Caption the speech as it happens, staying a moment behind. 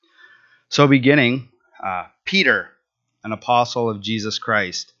So beginning, Peter, an apostle of Jesus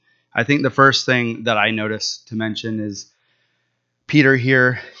Christ. I think the first thing that I notice to mention is Peter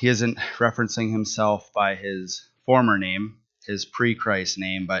here, he isn't referencing himself by his former name, his pre-Christ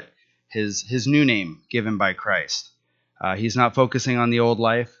name, but his new name given by Christ. He's not focusing on the old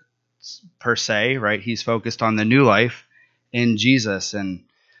life per se, right? He's focused on the new life in Jesus. And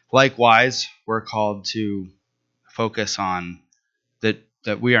likewise, we're called to focus on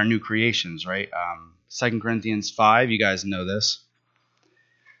that we are new creations, right? 2 Corinthians 5, you guys know this.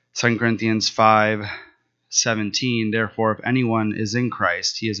 2 Corinthians 5:17, therefore, if anyone is in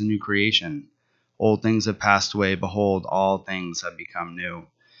Christ, he is a new creation. Old things have passed away. Behold, all things have become new.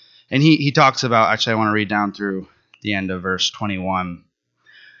 And he talks about, actually, I want to read down through the end of verse 21. It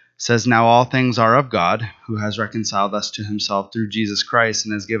says, now all things are of God, who has reconciled us to himself through Jesus Christ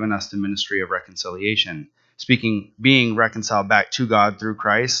and has given us the ministry of reconciliation. Speaking, being reconciled back to God through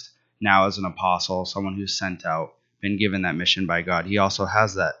Christ, now as an apostle, someone who's sent out, been given that mission by God. He also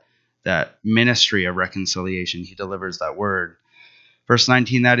has that ministry of reconciliation. He delivers that word. Verse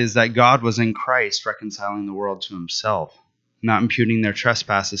 19, that is that God was in Christ reconciling the world to himself, not imputing their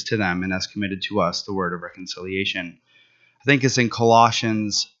trespasses to them, and has committed to us the word of reconciliation. I think it's in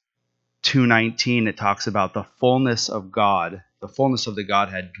Colossians 2:19, it talks about the fullness of God, the fullness of the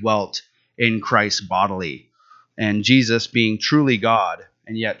Godhead dwelt in Christ bodily. And Jesus being truly God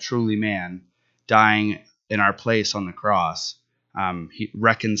and yet truly man, dying in our place on the cross,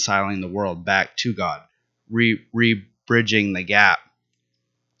 reconciling the world back to God, bridging the gap.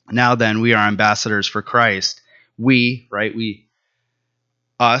 Now then, we are ambassadors for Christ. We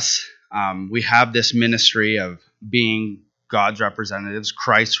have this ministry of being God's representatives,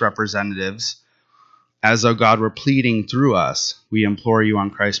 Christ's representatives. As though God were pleading through us, we implore you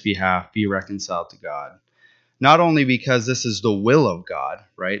on Christ's behalf, be reconciled to God. Not only because this is the will of God,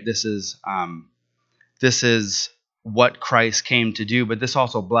 right? This is what Christ came to do, but this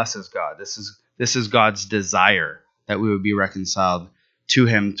also blesses God. This is God's desire that we would be reconciled to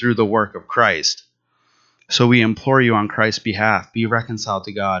him through the work of Christ. So we implore you on Christ's behalf, be reconciled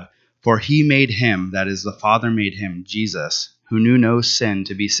to God. For he made him, that is, the Father made him, Jesus, who knew no sin,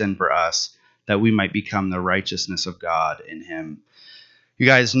 to be sin for us, that we might become the righteousness of God in him. You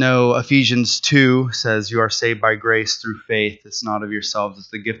guys know Ephesians 2 says, you are saved by grace through faith. It's not of yourselves,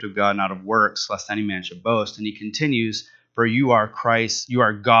 it's the gift of God, not of works, lest any man should boast. And he continues, for you are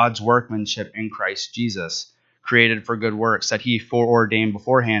God's workmanship in Christ Jesus, created for good works, that he foreordained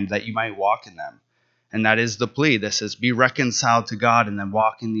beforehand that you might walk in them. And that is the plea. This is be reconciled to God and then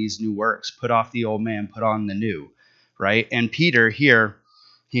walk in these new works. Put off the old man, put on the new, right? And Peter here,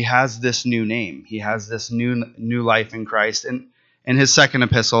 he has this new name. He has this new life in Christ. And in his second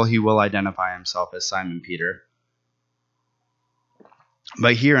epistle, he will identify himself as Simon Peter.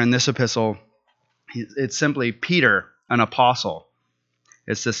 But here in this epistle, it's simply Peter, an apostle.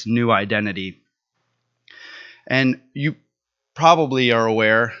 It's this new identity. And you probably are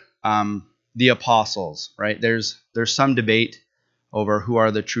aware, the apostles, right? There's some debate over who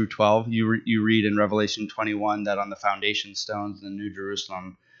are the true 12. You read in Revelation 21 that on the foundation stones in the New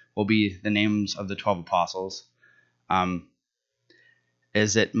Jerusalem will be the names of the 12 apostles.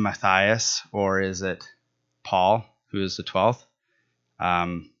 Is it Matthias or is it Paul, who is the 12th?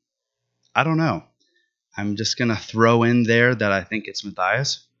 I don't know. I'm just going to throw in there that I think it's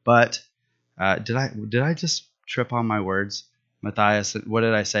Matthias. But did I just trip on my words? Matthias, what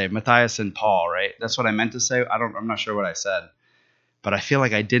did I say? Matthias and Paul, right? That's what I meant to say. I'm not sure what I said, but I feel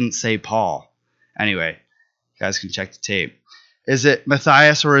like I didn't say Paul. Anyway, you guys can check the tape. Is it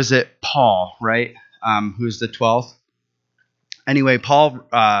Matthias or is it Paul, right? Who's the 12th? Anyway, Paul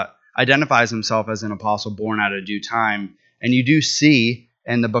identifies himself as an apostle born out of due time, and you do see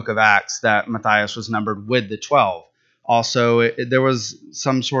in the book of Acts that Matthias was numbered with the 12. Also, there was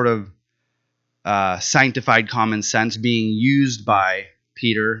some sort of sanctified common sense being used by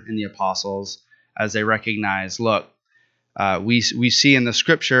Peter and the apostles as they recognize, look, we see in the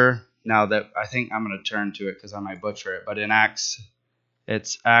scripture, now that I think I'm going to turn to it because I might butcher it, but in Acts,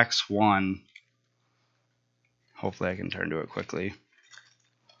 it's Acts 1. Hopefully I can turn to it quickly.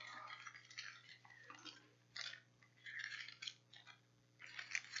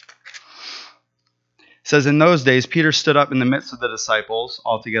 It says, in those days, Peter stood up in the midst of the disciples.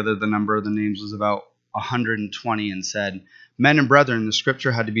 Altogether, the number of the names was about 120, and said, men and brethren, the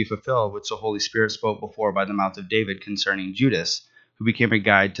scripture had to be fulfilled, which the Holy Spirit spoke before by the mouth of David concerning Judas, who became a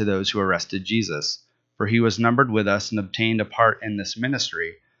guide to those who arrested Jesus. For he was numbered with us and obtained a part in this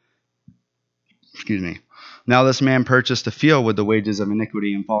ministry. Now this man purchased a field with the wages of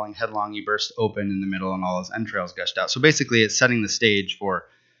iniquity, and falling headlong, he burst open in the middle, and all his entrails gushed out. So basically, it's setting the stage for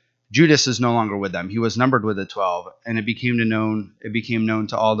Judas is no longer with them. He was numbered with the 12, and it became known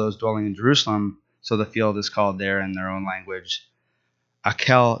to all those dwelling in Jerusalem. So the field is called there in their own language,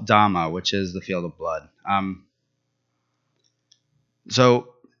 Akel Dama, which is the field of blood.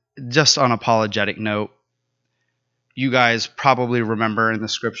 So just on apologetic note, you guys probably remember in the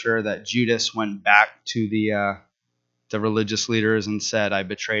scripture that Judas went back to the religious leaders and said, "I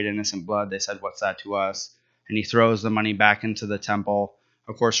betrayed innocent blood." They said, "What's that to us?" And he throws the money back into the temple.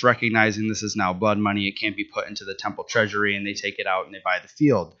 Of course, recognizing this is now blood money, it can't be put into the temple treasury, and they take it out and they buy the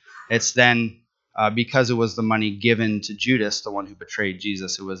field. It's then, because it was the money given to Judas, the one who betrayed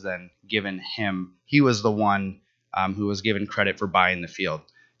Jesus, it was then given him. He was the one who was given credit for buying the field.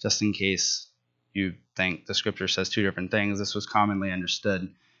 Just in case you think the scripture says two different things, this was commonly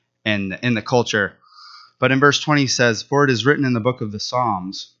understood in the culture. But in verse 20 says, "For it is written in the book of the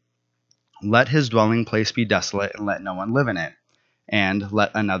Psalms, let his dwelling place be desolate, and let no one live in it, and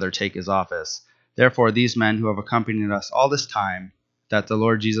let another take his office. Therefore, these men who have accompanied us all this time, that the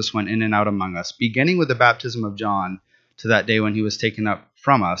Lord Jesus went in and out among us, beginning with the baptism of John to that day when he was taken up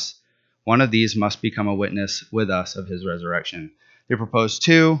from us, one of these must become a witness with us of his resurrection." They proposed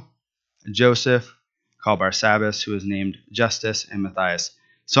two: Joseph, called Barsabbas, who was named Justus, and Matthias.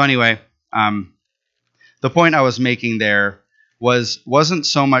 So anyway, the point I was making there wasn't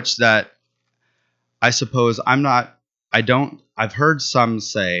so much that I've heard some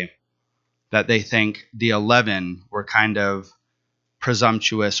say that they think the 11 were kind of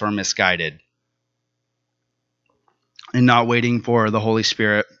presumptuous or misguided in not waiting for the Holy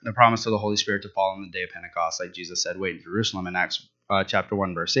Spirit, the promise of the Holy Spirit to fall on the day of Pentecost, like Jesus said, wait in Jerusalem in Acts chapter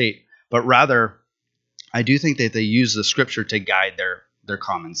 1, verse 8. But rather, I do think that they use the scripture to guide their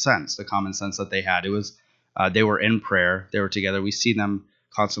common sense, the common sense that they had. It was they were in prayer, they were together. We see them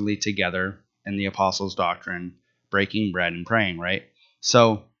constantly together in the apostles' doctrine, breaking bread and praying, right?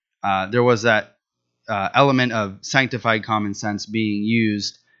 So there was that element of sanctified common sense being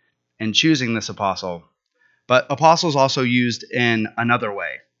used in choosing this apostle. But apostles also used in another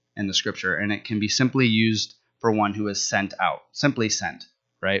way in the scripture, and it can be simply used for one who is sent out, simply sent,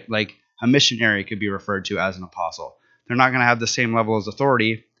 right? Like a missionary could be referred to as an apostle. They're not going to have the same level of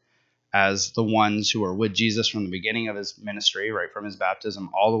authority as the ones who were with Jesus from the beginning of his ministry, right, from his baptism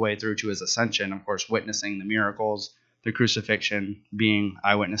all the way through to his ascension, of course, witnessing the miracles, the crucifixion, being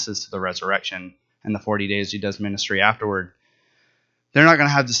eyewitnesses to the resurrection, and the 40 days he does ministry afterward. They're not going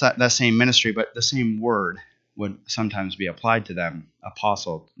to have that same ministry, but the same word would sometimes be applied to them,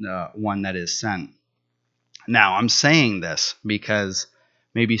 apostle, one that is sent. Now, I'm saying this because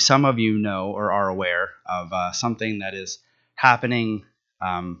maybe some of you know or are aware of something that is happening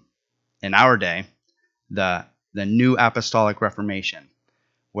in our day, the New Apostolic Reformation,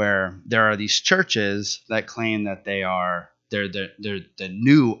 where there are these churches that claim that they're the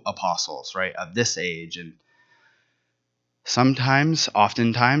new apostles, right, of this age. And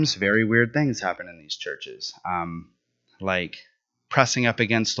oftentimes, very weird things happen in these churches, like pressing up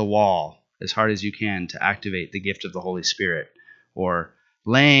against the wall as hard as you can to activate the gift of the Holy Spirit, or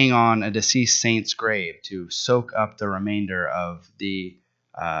laying on a deceased saint's grave to soak up the remainder of the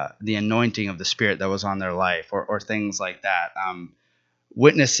anointing of the Spirit that was on their life, or things like that.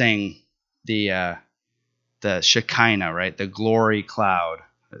 Witnessing the Shekinah, right, the glory cloud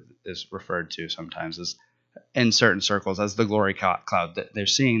is referred to sometimes as, in certain circles, as the glory cloud. They're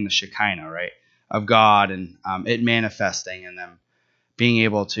seeing the Shekinah, right, of God, and it manifesting in them, being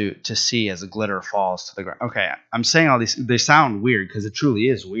able to see as a glitter falls to the ground. Okay, I'm saying all these, they sound weird because it truly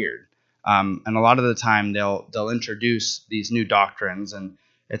is weird. And a lot of the time they'll introduce these new doctrines, and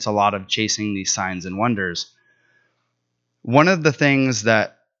it's a lot of chasing these signs and wonders. One of the things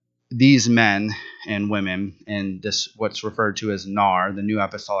that these men and women in this, what's referred to as NAR, the New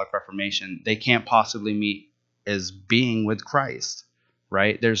Apostolic Reformation, they can't possibly meet as being with Christ,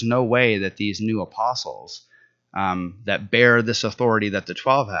 right? There's no way that these new apostles that bear this authority that the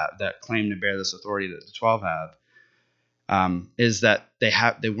 12 have, that claim to bear this authority that the 12 have, is that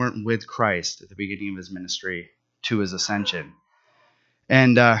they weren't with Christ at the beginning of his ministry to his ascension.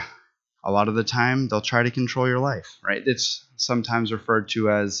 And a lot of the time they'll try to control your life, right? It's sometimes referred to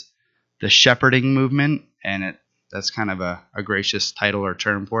as the shepherding movement, and that's kind of a gracious title or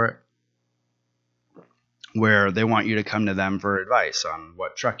term for it, where they want you to come to them for advice on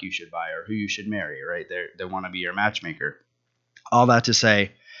what truck you should buy or who you should marry, right? They want to be your matchmaker. All that to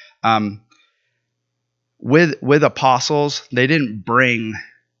say, with apostles, they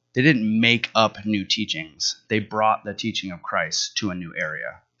didn't make up new teachings. They brought the teaching of Christ to a new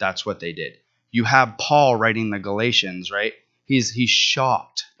area. That's what they did. You have Paul writing the Galatians, right? He's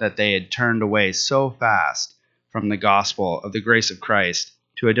shocked that they had turned away so fast from the gospel of the grace of Christ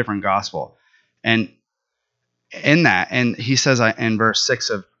to a different gospel. And in that, and he says in verse 6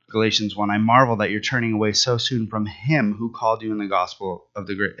 of Galatians 1, I marvel that you're turning away so soon from him who called you in the gospel of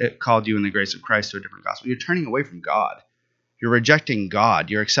called you in the grace of Christ to a different gospel. You're turning away from God. You're rejecting God.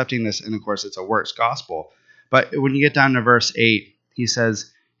 You're accepting this, and of course it's a works gospel. But when you get down to verse 8, he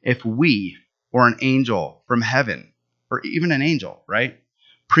says, if we or an angel from heaven, or even an angel, right,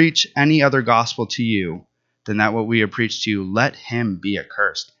 preach any other gospel to you than that what we have preached to you, let him be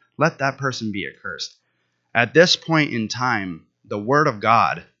accursed. Let that person be accursed. At this point in time, the word of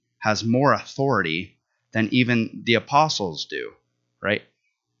God has more authority than even the apostles do, right?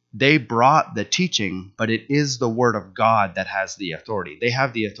 They brought the teaching, but it is the word of God that has the authority. They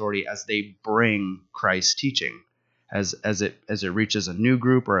have the authority as they bring Christ's teaching, as it reaches a new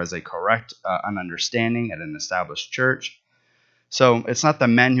group, or as they correct an understanding at an established church. So it's not the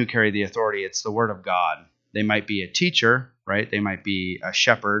men who carry the authority, it's the word of God. They might be a teacher, right? They might be a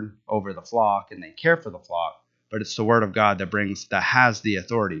shepherd over the flock, and they care for the flock, but it's the word of God that has the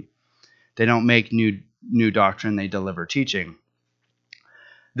authority. They don't make new doctrine, they deliver teaching.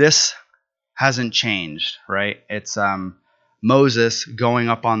 This hasn't changed, right? It's Moses going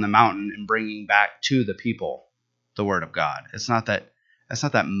up on the mountain and bringing back to the people the word of God. It's not that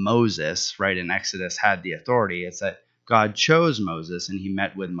Moses, right, in Exodus had the authority. It's that God chose Moses, and he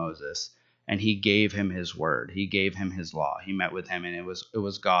met with Moses, and he gave him his word. He gave him his law. He met with him, and it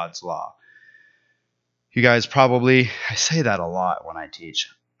was God's law. You guys I say that a lot when I teach.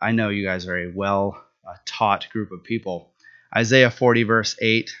 I know you guys are a well taught group of people. Isaiah 40 verse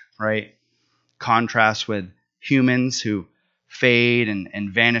 8, right? Contrast with humans who fade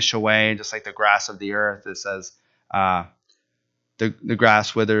and vanish away, just like the grass of the earth. It says, the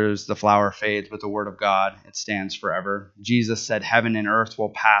grass withers, the flower fades, but the word of God, it stands forever. Jesus said, heaven and earth will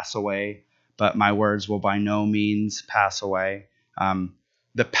pass away, but my words will by no means pass away.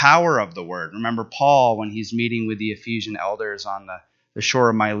 The power of the word. Remember Paul, when he's meeting with the Ephesian elders on the shore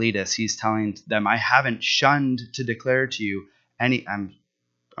of Miletus, he's telling them, I haven't shunned to declare to you any,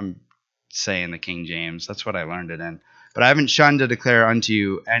 I'm saying the King James, that's what I learned it in, but I haven't shunned to declare unto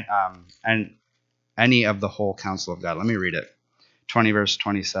you and any of the whole counsel of God. Let me read it. 20 verse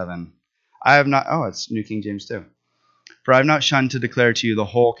 27. I have not, it's New King James too. For I have not shunned to declare to you the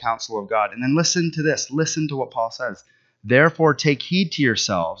whole counsel of God. And then listen to this. Listen to what Paul says. Therefore take heed to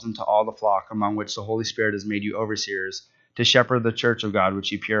yourselves and to all the flock among which the Holy Spirit has made you overseers, to shepherd the church of God which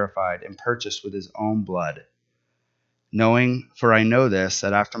he purified and purchased with his own blood. Knowing, for I know this,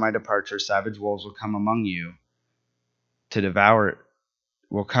 that after my departure savage wolves will come among you to devour it,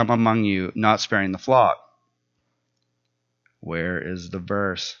 will come among you, not sparing the flock. Where is the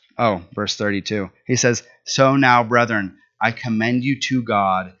verse? Verse 32. He says, so now, brethren, I commend you to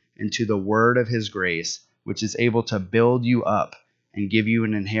God and to the word of his grace, which is able to build you up and give you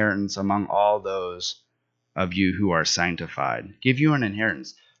an inheritance among all those of you who are sanctified. Give you an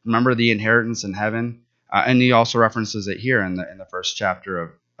inheritance. Remember the inheritance in heaven? And he also references it here in the first chapter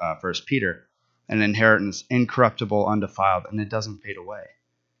of 1 Peter. An inheritance incorruptible, undefiled, and it doesn't fade away.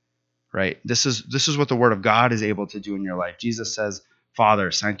 Right? This is what the word of God is able to do in your life. Jesus says,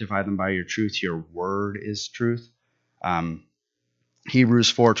 Father, sanctify them by your truth. Your word is truth.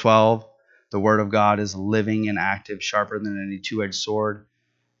 Hebrews 4:12, the word of God is living and active, sharper than any two-edged sword,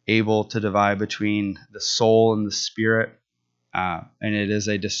 able to divide between the soul and the spirit, and it is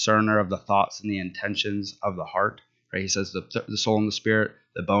a discerner of the thoughts and the intentions of the heart. Right? He says the soul and the spirit,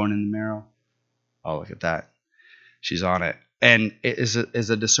 the bone and the marrow. Oh, look at that. She's on it. And it is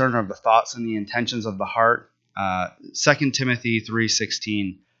a discerner of the thoughts and the intentions of the heart. 2 Timothy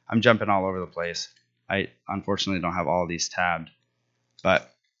 3:16. I'm jumping all over the place. I unfortunately don't have all these tabbed. But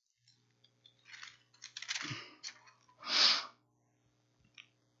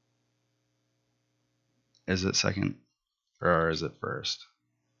is it second or is it first?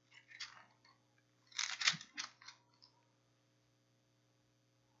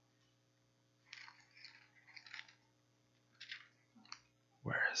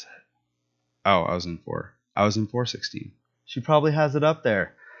 Where is it? Oh, I was in 4. I was in 4:16. She probably has it up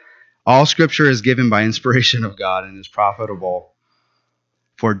there. All scripture is given by inspiration of God and is profitable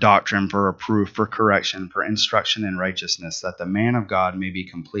for doctrine, for reproof, for correction, for instruction in righteousness, that the man of God may be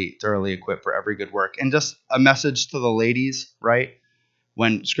complete, thoroughly equipped for every good work. And just a message to the ladies, right?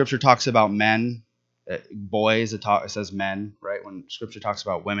 When scripture talks about men, boys, it says men, right? When scripture talks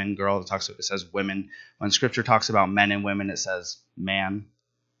about women, girls, it says women. When scripture talks about men and women, it says man,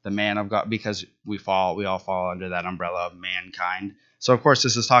 the man of God, because we all fall under that umbrella of mankind. So of course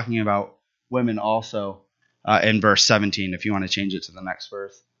this is talking about women also in verse 17, if you want to change it to the next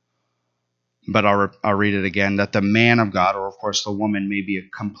verse. But I'll read it again, that the man of God, or of course the woman, may be a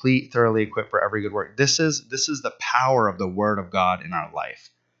complete, thoroughly equipped for every good work. This is the power of the word of God in our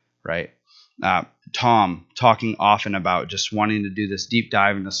life, right? Tom talking often about just wanting to do this deep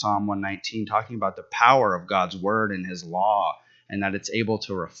dive into Psalm 119, talking about the power of God's word and his law, and that it's able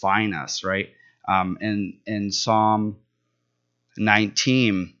to refine us, right? In Psalm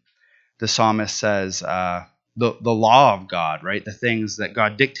 19, the psalmist says, the law of God, right? The things that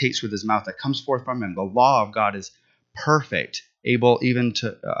God dictates with his mouth that comes forth from him. The law of God is perfect, able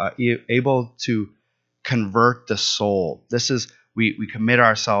to convert the soul. This is, we commit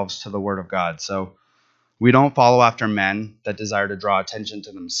ourselves to the word of God. So we don't follow after men that desire to draw attention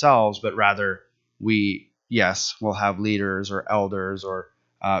to themselves, but rather we, yes, will have leaders or elders or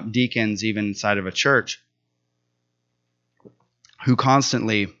deacons even inside of a church who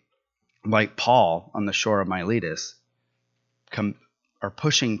constantly, like Paul on the shore of Miletus, are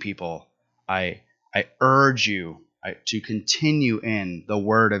pushing people. I urge you to continue in the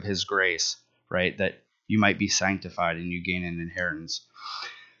word of his grace, right? That you might be sanctified and you gain an inheritance.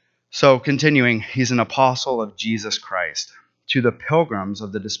 So continuing, he's an apostle of Jesus Christ to the pilgrims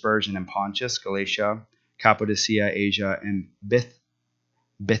of the dispersion in Pontus, Galatia, Cappadocia, Asia, and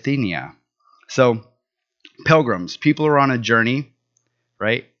Bithynia. So pilgrims, people who are on a journey,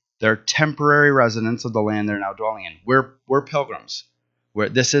 right? They're temporary residents of the land they're now dwelling in. We're pilgrims.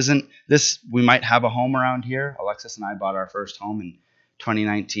 We might have a home around here. Alexis and I bought our first home in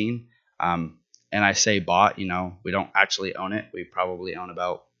 2019. And I say bought, we don't actually own it. We probably own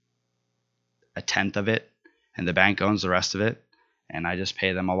about a tenth of it, and the bank owns the rest of it. And I just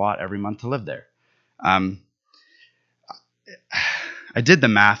pay them a lot every month to live there. I did the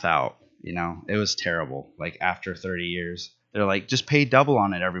math out, it was terrible. Like after 30 years, they're like, just pay double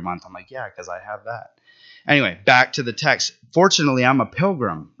on it every month. I'm like, yeah, because I have that. Anyway, back to the text. Fortunately, I'm a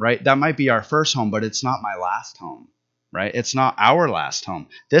pilgrim, right? That might be our first home, but it's not my last home, right? It's not our last home.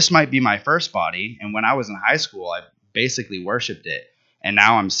 This might be my first body. And when I was in high school, I basically worshiped it. And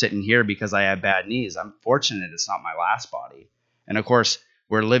now I'm sitting here because I have bad knees. I'm fortunate it's not my last body. And of course,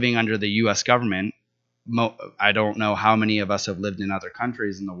 we're living under the U.S. government. I don't know how many of us have lived in other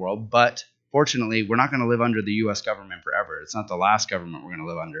countries in the world, but fortunately, we're not going to live under the U.S. government forever. It's not the last government we're going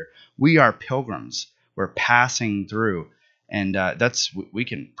to live under. We are pilgrims. We're passing through, and we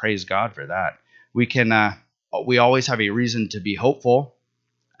can praise God for that. We always have a reason to be hopeful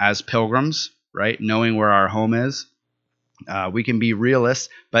as pilgrims, right? Knowing where our home is. We can be realists,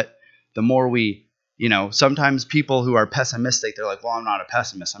 but the more sometimes people who are pessimistic, they're like, well, I'm not a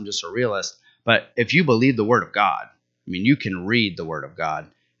pessimist. I'm just a realist. But if you believe the word of God, you can read the word of God.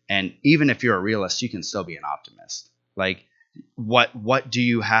 And even if you're a realist, you can still be an optimist. Like, what do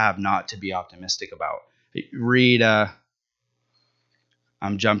you have not to be optimistic about? Read, I'm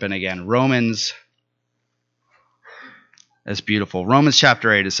jumping again. Romans is beautiful. Romans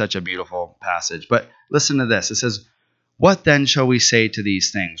chapter 8 is such a beautiful passage. But listen to this. It says, what then shall we say to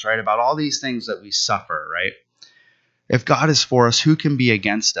these things, right? About all these things that we suffer, right? If God is for us, who can be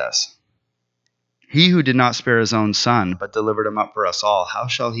against us? He who did not spare his own son, but delivered him up for us all, how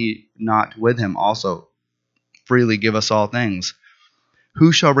shall he not with him also freely give us all things?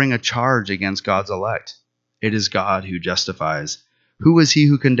 Who shall bring a charge against God's elect? It is God who justifies. Who is he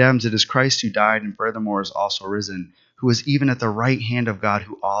who condemns? It is Christ who died and furthermore is also risen, who is even at the right hand of God,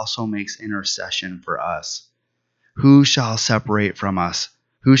 who also makes intercession for us. Who shall separate us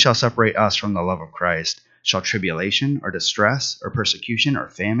from the love of Christ? Shall tribulation or distress or persecution or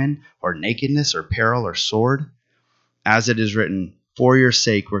famine or nakedness or peril or sword? As it is written, for your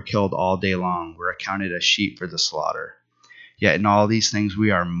sake we're killed all day long. We're accounted as sheep for the slaughter. Yet in all these things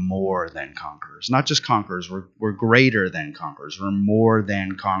we are more than conquerors. Not just conquerors, we're greater than conquerors. We're more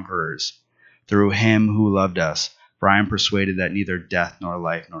than conquerors through him who loved us. For I am persuaded that neither death nor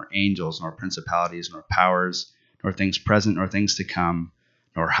life, nor angels, nor principalities, nor powers, nor things present, nor things to come,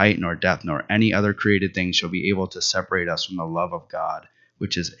 nor height, nor depth, nor any other created thing shall be able to separate us from the love of God,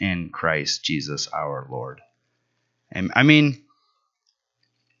 which is in Christ Jesus our Lord. And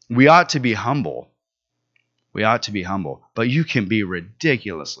we ought to be humble. We ought to be humble, but you can be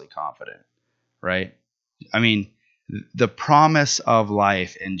ridiculously confident, right? The promise of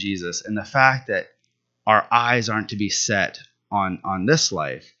life in Jesus and the fact that our eyes aren't to be set on this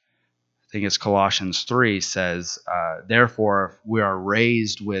life. I think it's Colossians 3 says, therefore, if we are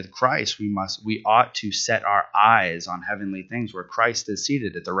raised with Christ, we ought to set our eyes on heavenly things where Christ is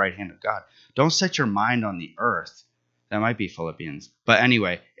seated at the right hand of God. Don't set your mind on the earth. That might be Philippians. But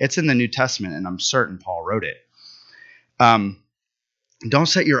anyway, it's in the New Testament, and I'm certain Paul wrote it. Don't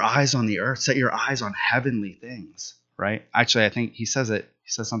set your eyes on the earth. Set your eyes on heavenly things, right? Actually, I think he says it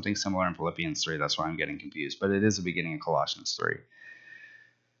He says something similar in Philippians 3. That's why I'm getting confused. But it is the beginning of Colossians 3.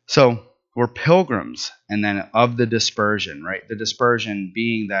 So we're pilgrims, and then of the dispersion, right? The dispersion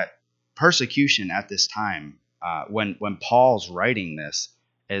being that persecution at this time, when Paul's writing this,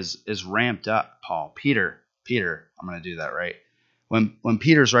 is ramped up. Peter, I'm going to do that right. When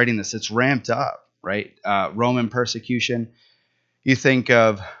Peter's writing this, it's ramped up, right? Roman persecution. You think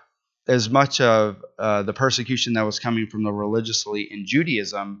of as much of the persecution that was coming from the religious elite in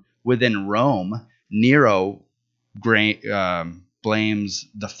Judaism within Rome. Nero blames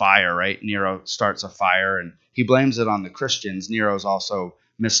the fire, right? Nero starts a fire, and he blames it on the Christians. Nero's also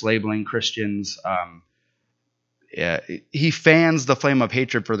mislabeling Christians. He fans the flame of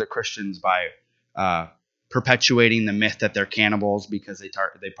hatred for the Christians by perpetuating the myth that they're cannibals because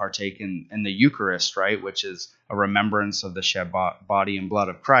they partake in the Eucharist, right, which is a remembrance of the shed body and blood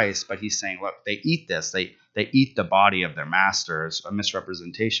of Christ. But he's saying, look, they eat this. They eat the body of their master. It's a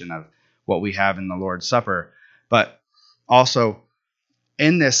misrepresentation of what we have in the Lord's Supper. But also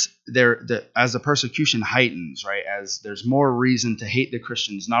in this, as the persecution heightens, right, as there's more reason to hate the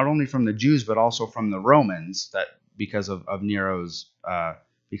Christians, not only from the Jews but also from the Romans, that because of Nero's,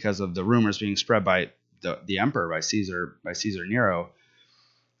 because of the rumors being spread by the emperor, by Caesar Nero,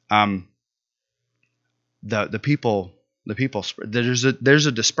 the people there's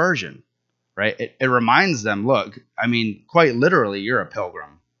a dispersion, right? It reminds them, look, I mean, quite literally, you're a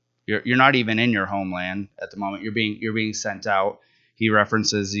pilgrim. You're not even in your homeland at the moment. You're being sent out. He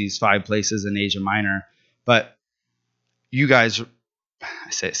references these 5 places in Asia Minor, but you guys,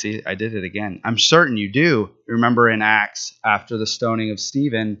 see, I did it again. I'm certain you do remember in Acts after the stoning of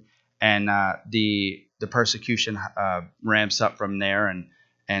Stephen, and the persecution ramps up from there,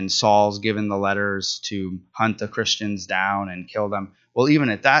 and Saul's given the letters to hunt the Christians down and kill them. Well, even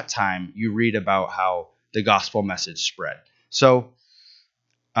at that time, you read about how the gospel message spread. So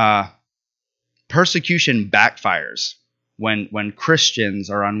persecution backfires when Christians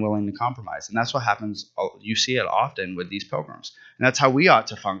are unwilling to compromise. And that's what happens. You see it often with these pilgrims. And that's how we ought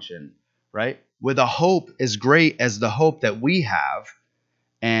to function, right? With a hope as great as the hope that we have,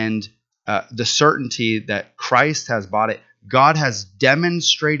 and the certainty that Christ has bought it. God has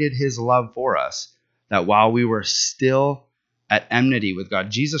demonstrated his love for us, that while we were still at enmity with God,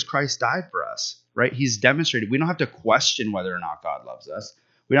 Jesus Christ died for us, right? He's demonstrated. We don't have to question whether or not God loves us.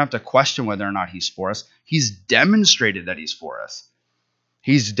 We don't have to question whether or not he's for us. He's demonstrated that he's for us.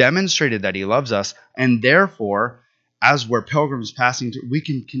 He's demonstrated that he loves us. And therefore, as we're pilgrims passing through, we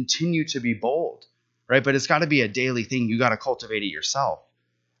can continue to be bold, right? But it's got to be a daily thing. You got to cultivate it yourself,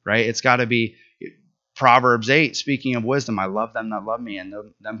 right? It's got to be Proverbs 8, speaking of wisdom, I love them that love me, and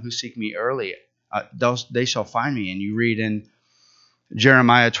them who seek me early, they shall find me. And you read in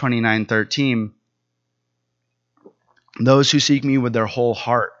Jeremiah 29:13, those who seek me with their whole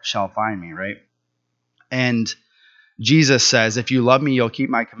heart shall find me, right? And Jesus says, if you love me, you'll keep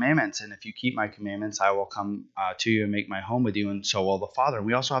my commandments. And if you keep my commandments, I will come to you and make my home with you. And so will the Father. And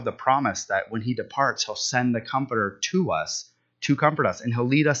we also have the promise that when he departs, he'll send the Comforter to us to comfort us, and he'll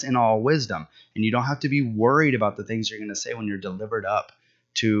lead us in all wisdom. And you don't have to be worried about the things you're going to say when you're delivered up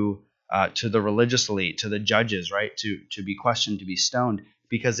to the religious elite, to the judges, right? To be questioned, to be stoned,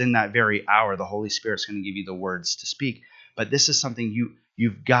 because in that very hour, the Holy Spirit's going to give you the words to speak. But this is something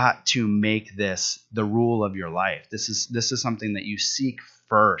you've got to make this the rule of your life. This is something that you seek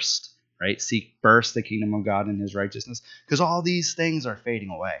first, right? Seek first the kingdom of God and his righteousness, because all these things are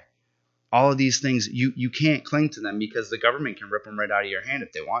fading away. All of these things, you can't cling to them because the government can rip them right out of your hand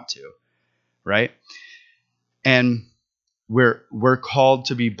if they want to, right? And we're called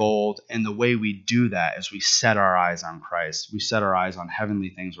to be bold, and the way we do that is we set our eyes on Christ. We set our eyes on heavenly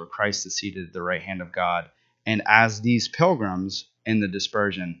things where Christ is seated at the right hand of God. And as these pilgrims in the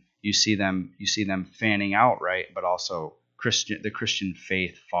dispersion, you see them fanning out, right? But also the Christian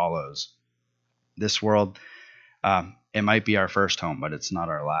faith follows. This world, it might be our first home, but it's not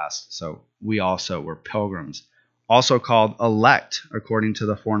our last. So we're pilgrims, also called elect according to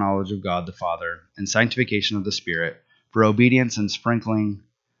the foreknowledge of God the Father and sanctification of the Spirit, for obedience and sprinkling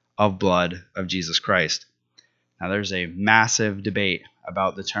of blood of Jesus Christ. Now there's a massive debate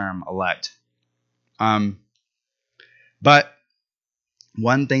about the term elect. But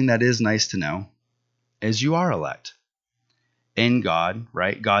one thing that is nice to know is you are elect in God,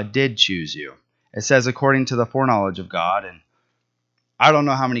 right? God did choose you. It says according to the foreknowledge of God. And I don't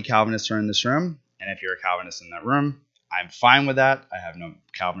know how many Calvinists are in this room. And if you're a Calvinist in that room, I'm fine with that. I have no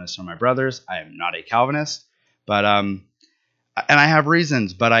Calvinists or my brothers. I am not a Calvinist. But and I have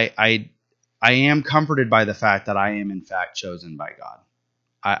reasons, but I am comforted by the fact that I am in fact chosen by God.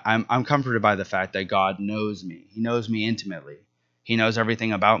 I'm comforted by the fact that God knows me. He knows me intimately. He knows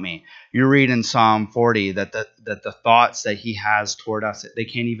everything about me. You read in Psalm 40 that the thoughts that he has toward us, they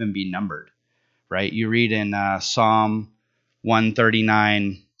can't even be numbered, right? You read in Psalm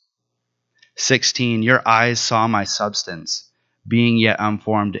 139:16, your eyes saw my substance, being yet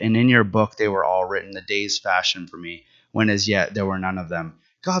unformed, and in your book they were all written, the days fashioned for me, when as yet there were none of them.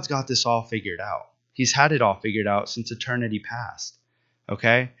 God's got this all figured out. He's had it all figured out since eternity past.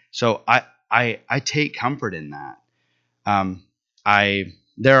 Okay? So I take comfort in that. I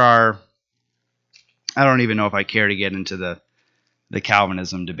don't even know if I care to get into the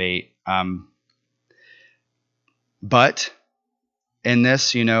Calvinism debate. But in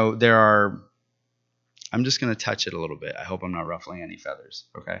this, I'm just going to touch it a little bit. I hope I'm not ruffling any feathers.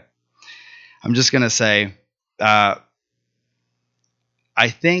 Okay. I'm just going to say, I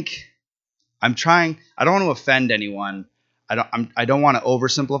think I don't want to offend anyone. I don't want to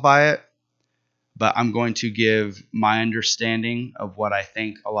oversimplify it, but I'm going to give my understanding of what I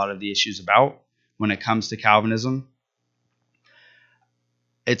think a lot of the issues about when it comes to Calvinism.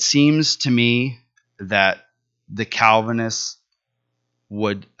 It seems to me that the Calvinists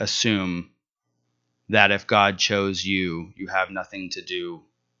would assume that if God chose you, you have nothing to do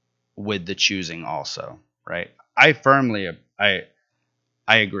with the choosing also, right? I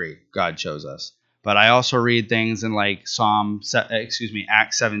agree. God chose us. But I also read things in like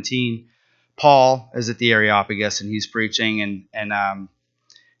Acts 17. Paul is at the Areopagus and he's preaching and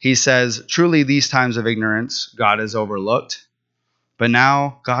he says, truly these times of ignorance God has overlooked, but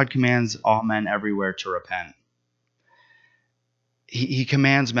now God commands all men everywhere to repent. He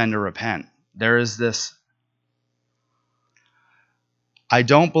commands men to repent. There is this, I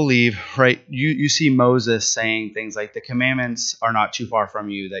don't believe, right? You see Moses saying things like the commandments are not too far from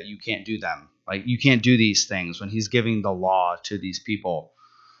you that you can't do them. Like you can't do these things when he's giving the law to these people.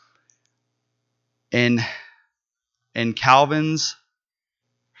 In Calvin's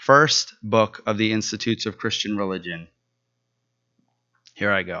first book of the Institutes of Christian Religion,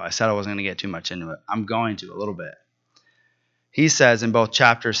 here I go. I said I wasn't going to get too much into it. I'm going to a little bit. He says in both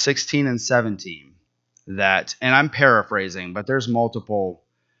chapters 16 and 17 that, and I'm paraphrasing, but there's multiple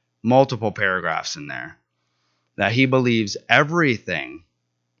paragraphs in there, that he believes everything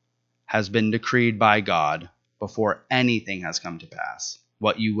has been decreed by God before anything has come to pass.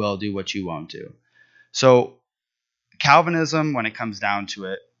 What you will do, what you won't do. So Calvinism, when it comes down to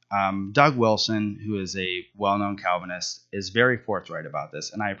it, Doug Wilson, who is a well-known Calvinist, is very forthright about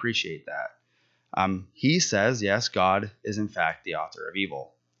this, and I appreciate that. He says, yes, God is in fact the author of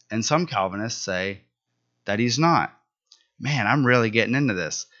evil. And some Calvinists say that he's not. Man, I'm really getting into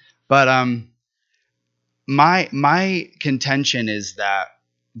this. But my contention is that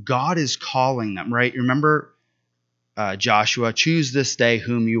God is calling them, right? Remember Joshua, choose this day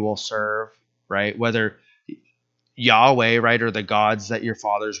whom you will serve, right? Whether Yahweh, right, or the gods that your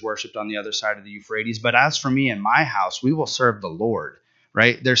fathers worshipped on the other side of the Euphrates. But as for me and my house, we will serve the Lord,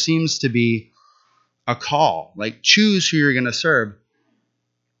 right? There seems to be a call, like choose who you're going to serve.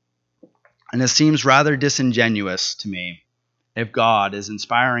 And it seems rather disingenuous to me if God is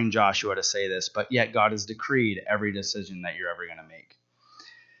inspiring Joshua to say this, but yet God has decreed every decision that you're ever going to make.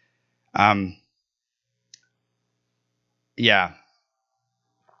 Yeah.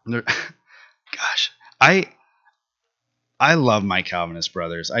 Gosh, I love my Calvinist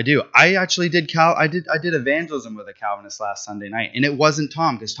brothers. I do. I actually did I did evangelism with a Calvinist last Sunday night, and it wasn't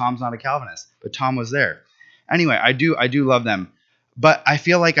Tom because Tom's not a Calvinist, but Tom was there. Anyway, I do love them, but I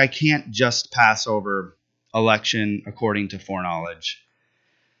feel like I can't just pass over election according to foreknowledge.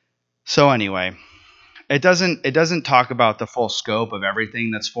 So anyway, it doesn't talk about the full scope of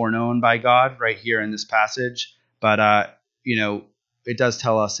everything that's foreknown by God right here in this passage, but it does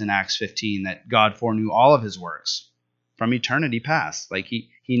tell us in Acts 15 that God foreknew all of his works from eternity past. Like he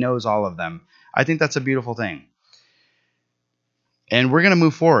knows all of them. I think that's a beautiful thing. And we're going to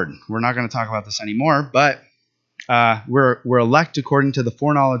move forward. We're not going to talk about this anymore, but we're elect according to the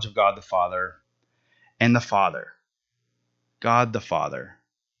foreknowledge of God the Father and the Father. God the Father,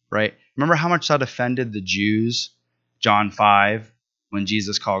 right? Remember how much that offended the Jews, John 5, when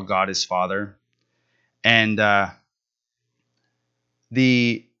Jesus called God his Father? And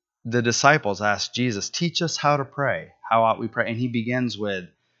the disciples asked Jesus, teach us how to pray. How ought we pray? And he begins with,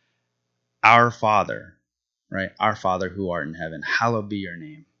 our Father, right? Our Father who art in heaven, hallowed be your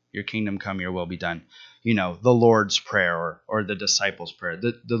name. Your kingdom come, your will be done. The Lord's Prayer or the disciples' prayer.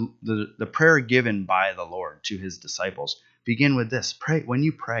 The prayer given by the Lord to his disciples. Begin with this. Pray when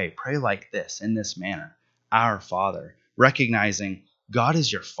you pray like this, in this manner. Our Father, recognizing God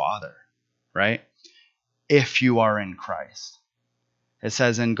is your Father, right? If you are in Christ. It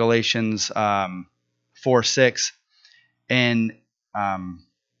says in Galatians 4:6, and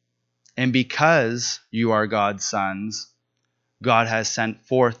and because you are God's sons, God has sent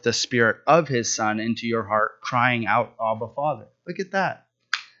forth the Spirit of his Son into your heart, crying out, Abba, Father. Look at that.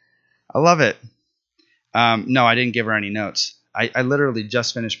 I love it. No, I didn't give her any notes. I literally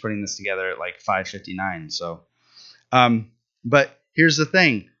just finished putting this together at like 5:59. So, but here's the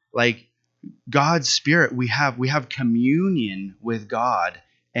thing: like God's Spirit, we have communion with God,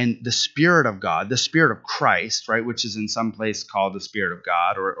 and the Spirit of God, the Spirit of Christ, right, which is in some place called the Spirit of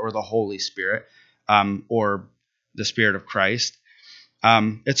God, or the Holy Spirit, or the Spirit of Christ.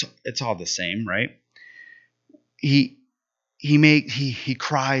 It's all the same, right? He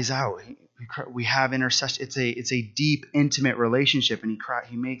cries out. We have intercession. It's a deep, intimate relationship, and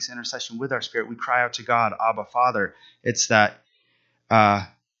he makes intercession with our spirit. We cry out to God, Abba, Father. It's that.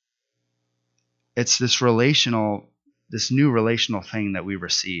 It's this new relational thing that we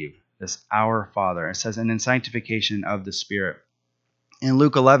receive. This Our Father. It says, and in sanctification of the Spirit. In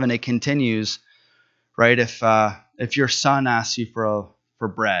Luke 11, it continues, right? If your son asks you for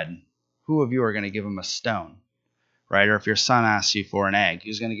bread, who of you are going to give him a stone? Right? Or if your son asks you for an egg,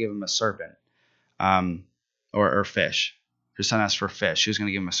 who's going to give him a serpent? Or fish. If your son asks for fish, who's going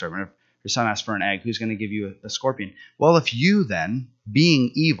to give him a serpent? If your son asks for an egg, who's going to give you a scorpion? Well, if you then,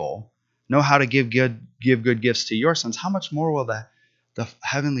 being evil, know how to give good gifts to your sons, how much more will the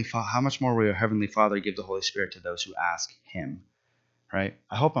heavenly Father? How much more will your heavenly Father give the Holy Spirit to those who ask Him? Right?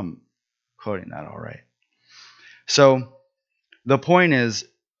 I hope I'm quoting that all right. So the point is,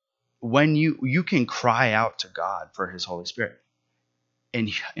 when you can cry out to God for His Holy Spirit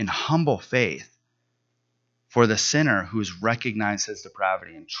in humble faith for the sinner who's recognized his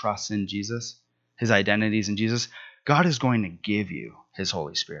depravity and trusts in Jesus, his identity is in Jesus, God is going to give you His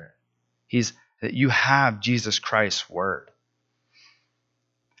Holy Spirit. You have Jesus Christ's word.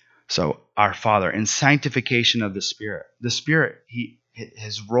 So our Father, in sanctification of the Spirit,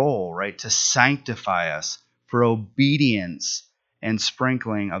 His role, right, to sanctify us for obedience and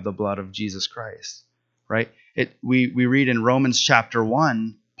sprinkling of the blood of Jesus Christ, right? We read in Romans chapter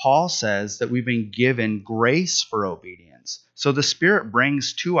 1, Paul says that we've been given grace for obedience. So the Spirit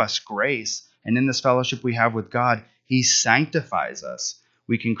brings to us grace, and in this fellowship we have with God, He sanctifies us.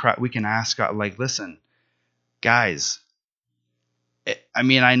 We can ask God, like, listen, guys,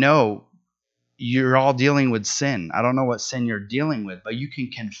 I know you're all dealing with sin. I don't know what sin you're dealing with, but you can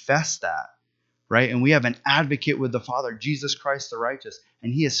confess that. Right? And we have an advocate with the Father, Jesus Christ the righteous,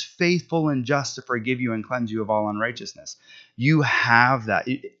 and He is faithful and just to forgive you and cleanse you of all unrighteousness. You have that.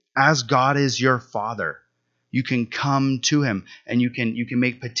 As God is your Father, you can come to Him and you can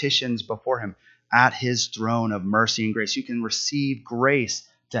make petitions before Him at His throne of mercy and grace. You can receive grace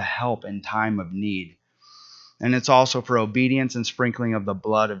to help in time of need. And it's also for obedience and sprinkling of the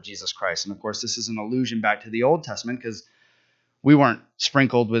blood of Jesus Christ. And of course, this is an allusion back to the Old Testament because we weren't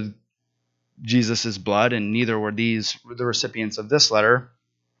sprinkled with Jesus' blood, and neither were the recipients of this letter.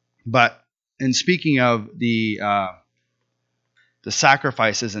 But in speaking of the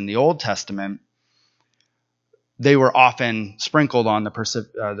sacrifices in the Old Testament, they were often sprinkled on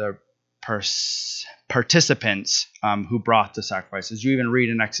the participants who brought the sacrifices. You even read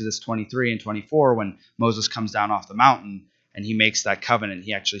in Exodus 23 and 24 when Moses comes down off the mountain and he makes that covenant.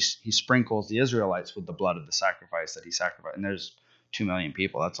 He sprinkles the Israelites with the blood of the sacrifice that he sacrificed. And there's 2 million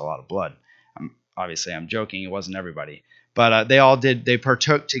people. That's a lot of blood. Obviously, I'm joking. It wasn't everybody, but they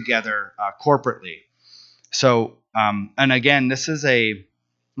partook together corporately. So, and again, this is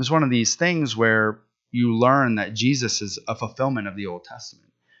one of these things where you learn that Jesus is a fulfillment of the Old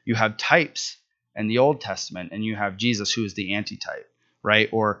Testament. You have types in the Old Testament, and you have Jesus who is the antitype, right?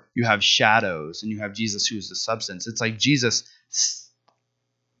 Or you have shadows, and you have Jesus who is the substance. It's like Jesus.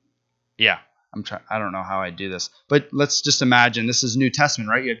 Yeah. I don't know how I do this, but let's just imagine this is New Testament,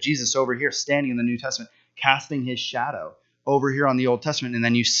 right? You have Jesus over here standing in the New Testament, casting His shadow over here on the Old Testament. And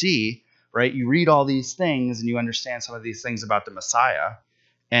then you see, right, you read all these things and you understand some of these things about the Messiah.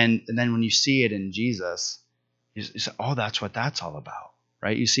 And then when you see it in Jesus, you say, oh, that's what that's all about,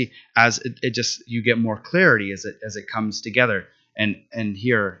 right? You see, as you get more clarity as it comes together. And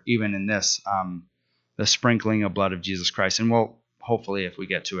here, even in this, the sprinkling of blood of Jesus Christ. And we'll, hopefully, if we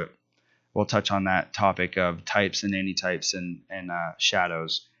get to it, we'll touch on that topic of types and antitypes and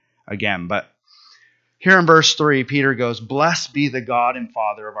shadows again. But here in verse 3, Peter goes, "Blessed be the God and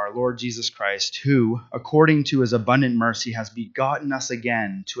Father of our Lord Jesus Christ, who, according to His abundant mercy, has begotten us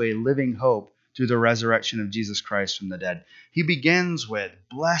again to a living hope through the resurrection of Jesus Christ from the dead." He begins with,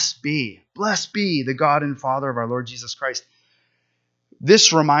 blessed be the God and Father of our Lord Jesus Christ.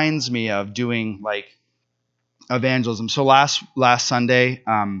 This reminds me of doing like evangelism. So last Sunday,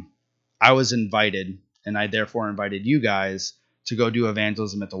 I was invited, and I therefore invited you guys to go do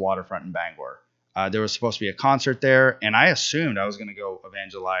evangelism at the waterfront in Bangor. There was supposed to be a concert there, and I assumed I was going to go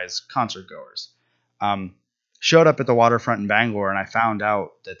evangelize concert goers. Showed up at the waterfront in Bangor, and I found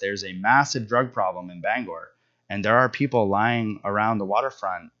out that there's a massive drug problem in Bangor, and there are people lying around the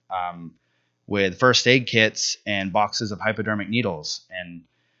waterfront with first aid kits and boxes of hypodermic needles. And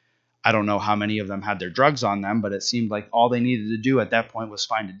I don't know how many of them had their drugs on them, but it seemed like all they needed to do at that point was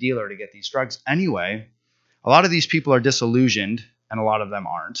find a dealer to get these drugs. Anyway, a lot of these people are disillusioned, and a lot of them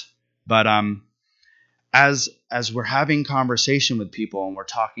aren't. But as we're having conversation with people, and we're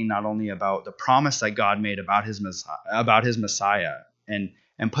talking not only about the promise that God made about his Messiah,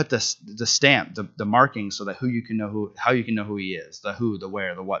 and put the stamp, the marking, so that how you can know who he is, the who, the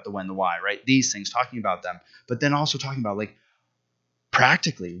where, the what, the when, the why, right? These things, talking about them, but then also talking about like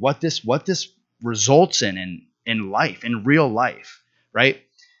practically what this results in life, in real life, right?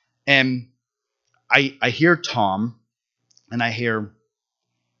 And I hear Tom, and I hear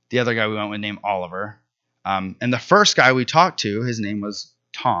the other guy we went with named Oliver. And the first guy we talked to, his name was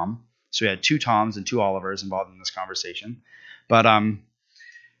Tom. So we had two Toms and two Olivers involved in this conversation. But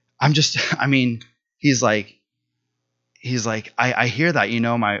he's like, I hear that,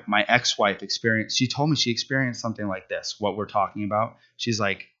 my ex-wife experienced, she told me she experienced something like this, what we're talking about. She's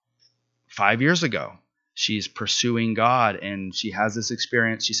like, 5 years ago, she's pursuing God, and she has this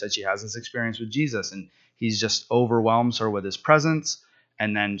experience. She said she has this experience with Jesus, and he's just overwhelms her with his presence.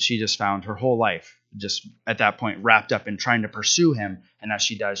 And then she just found her whole life just at that point wrapped up in trying to pursue him. And as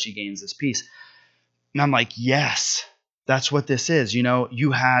she does, she gains this peace. And I'm like, yes, that's what this is. We're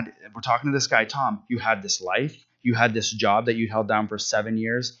talking to this guy, Tom, you had this life, you had this job that you held down for 7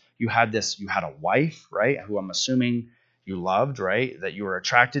 years. You had a wife, right? Who I'm assuming you loved, right? That you were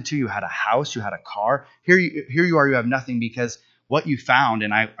attracted to. You had a house, you had a car. Here you are, you have nothing, because what you found,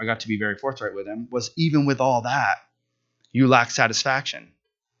 and I got to be very forthright with him, was even with all that, you lack satisfaction.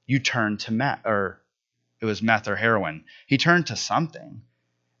 You turned to meth, or it was meth or heroin. He turned to something.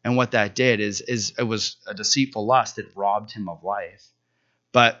 And what that did is it was a deceitful lust. It robbed him of life.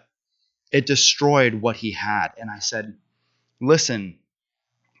 But it destroyed what he had. And I said, listen,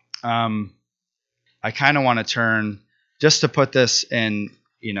 I kind of want to turn, just to put this in,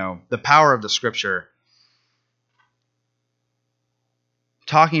 the power of the scripture,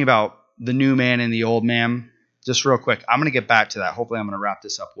 talking about the new man and the old man. Just real quick, I'm going to get back to that. Hopefully I'm going to wrap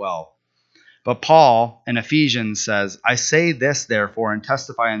this up well. But Paul in Ephesians says, I say this, therefore, and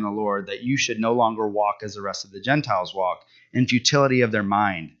testify in the Lord, that you should no longer walk as the rest of the Gentiles walk, in futility of their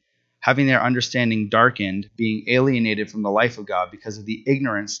mind, having their understanding darkened, being alienated from the life of God because of the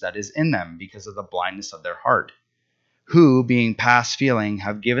ignorance that is in them, because of the blindness of their heart, who, being past feeling,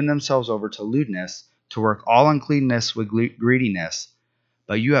 have given themselves over to lewdness, to work all uncleanness with greediness.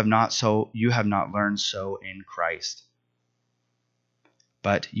 But you have not learned so in Christ.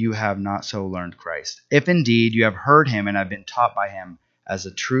 But you have not so learned Christ. If indeed you have heard him and have been taught by him, as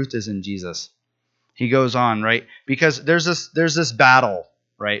the truth is in Jesus. He goes on, right? Because there's this battle,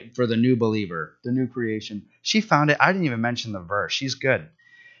 right, for the new believer, the new creation. She found it. I didn't even mention the verse. She's good.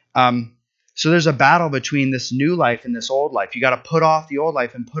 So there's a battle between this new life and this old life. You got to put off the old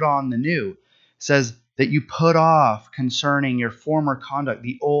life and put on the new. It says that you put off concerning your former conduct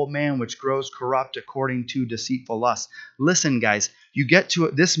the old man which grows corrupt according to deceitful lust. Listen, guys, you get to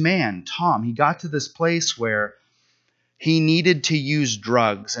it. This man, Tom, he got to this place where he needed to use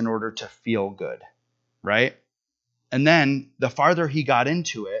drugs in order to feel good, right? And then the farther he got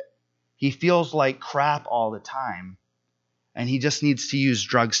into it, he feels like crap all the time, and he just needs to use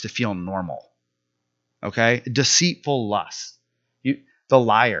drugs to feel normal. Okay? Deceitful lust. The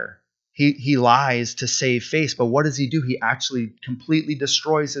liar. He lies to save face, but what does he do? He actually completely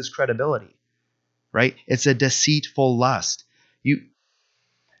destroys his credibility, right? It's a deceitful lust.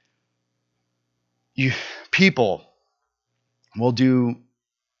 People will do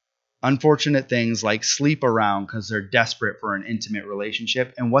unfortunate things like sleep around because they're desperate for an intimate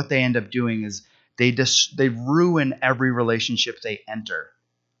relationship, and what they end up doing is they ruin every relationship they enter,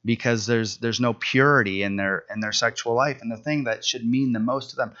 because there's no purity in their sexual life. And the thing that should mean the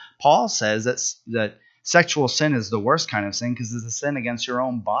most to them, Paul says that sexual sin is the worst kind of sin because it's a sin against your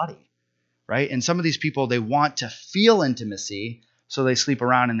own body, right? And some of these people, they want to feel intimacy, so they sleep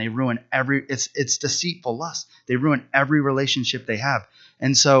around and they ruin it's deceitful lust. They ruin every relationship they have.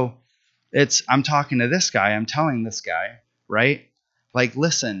 And so I'm talking to this guy, I'm telling this guy, right? Like,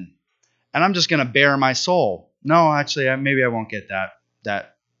 listen, and I'm just going to bare my soul. No, actually, maybe I won't get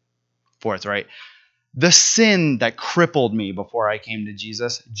that forthright. The sin that crippled me before I came to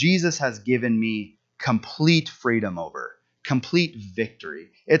Jesus, Jesus has given me complete freedom over, complete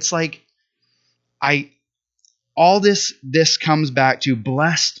victory. It's like all this comes back to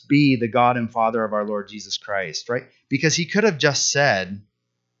blessed be the God and Father of our Lord Jesus Christ, right? Because he could have just said,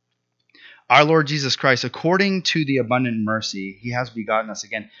 our Lord Jesus Christ, according to the abundant mercy, he has begotten us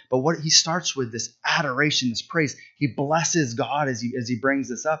again. But what he starts with this adoration, this praise. He blesses God as he brings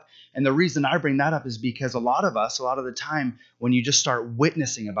this up. And the reason I bring that up is because a lot of the time, when you just start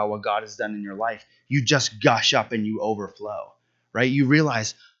witnessing about what God has done in your life, you just gush up and you overflow, right? You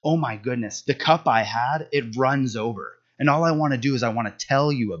realize, oh my goodness, the cup I had, it runs over. And all I want to do is I want to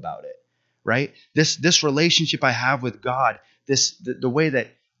tell you about it, right? This relationship I have with God, the way that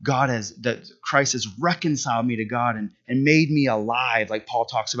Christ has reconciled me to God and made me alive, like Paul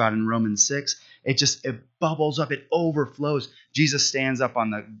talks about in Romans 6. It bubbles up, it overflows. Jesus stands up on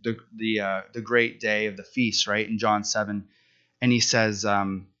the great day of the feast, right, in John 7, and he says,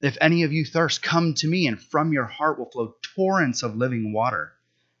 if any of you thirst, come to me, and from your heart will flow torrents of living water.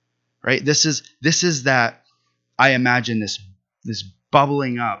 Right? This is that, I imagine this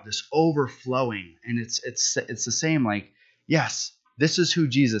bubbling up, this overflowing, and it's the same, like, yes, this is who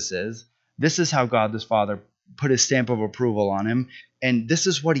Jesus is. This is how God the Father put his stamp of approval on him, and this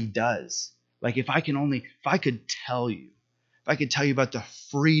is what he does. Like, if I could tell you about the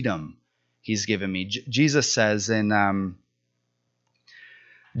freedom he's given me. Jesus says in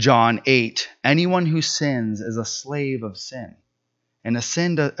John 8, anyone who sins is a slave of sin. And a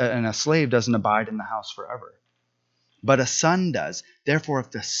slave doesn't abide in the house forever, but a son does. Therefore,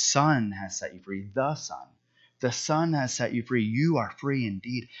 if the Son has set you free, the Son has set you free, you are free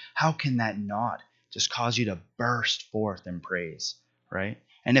indeed. How can that not just cause you to burst forth in praise, right?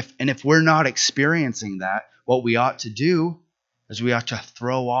 And if we're not experiencing that, what we ought to do is we ought to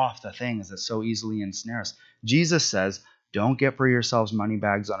throw off the things that so easily ensnare us. Jesus says, don't get for yourselves money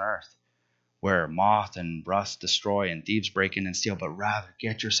bags on earth, where moth and rust destroy and thieves break in and steal, but rather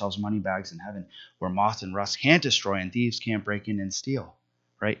get yourselves money bags in heaven, where moth and rust can't destroy and thieves can't break in and steal,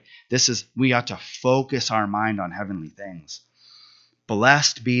 right? We ought to focus our mind on heavenly things.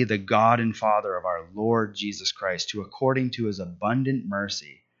 Blessed be the God and Father of our Lord Jesus Christ, who according to his abundant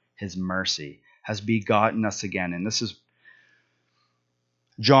mercy, his mercy, has begotten us again. And this is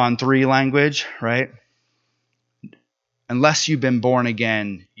John 3 language, right? Unless you've been born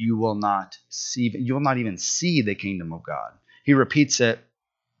again, you will not even see the kingdom of God. He repeats it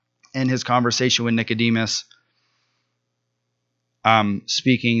in his conversation with Nicodemus,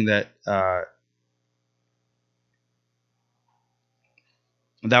 speaking that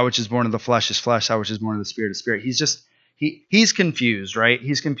that which is born of the flesh is flesh, that which is born of the spirit is spirit. He's confused, right?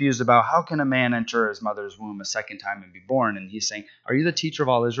 He's confused about how can a man enter his mother's womb a second time and be born? And he's saying, are you the teacher of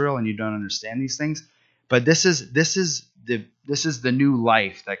all Israel and you don't understand these things? But this is the new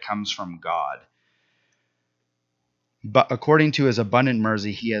life that comes from God. But according to his abundant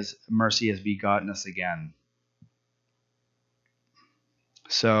mercy, mercy has begotten us again.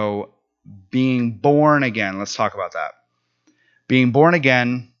 So being born again, let's talk about that. Being born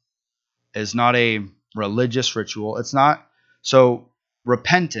again is not a religious ritual. It's not. So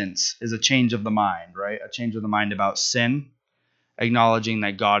repentance is a change of the mind, right? A change of the mind about sin, acknowledging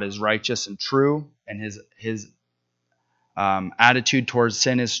that God is righteous and true, and his attitude towards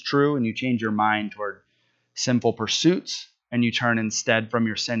sin is true, and you change your mind toward sinful pursuits, and you turn instead from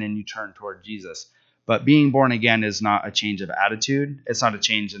your sin and you turn toward Jesus. But being born again is not a change of attitude. It's not a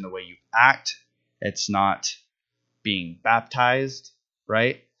change in the way you act. It's not being baptized,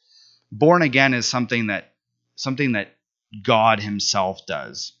 right? Born again is something that God himself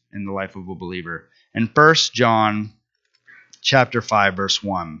does in the life of a believer. In 1 John chapter 5, verse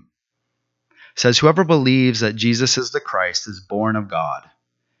 1, says, whoever believes that Jesus is the Christ is born of God,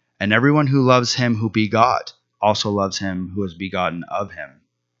 and everyone who loves him who begot also loves him who is begotten of him.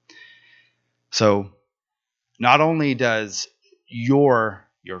 So not only does your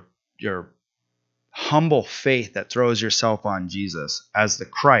humble faith that throws yourself on Jesus as the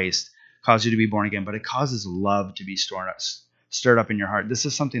Christ cause you to be born again, but it causes love to be stirred up in your heart. This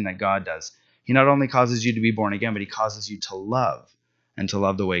is something that God does. He not only causes you to be born again, but he causes you to love, and to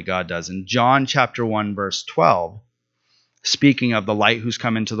love the way God does. In John chapter 1, verse 12, speaking of the light who's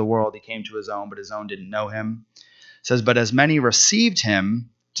come into the world, he came to his own, but his own didn't know him. It says, but as many received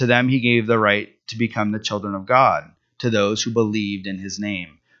him, to them he gave the right to become the children of God, to those who believed in his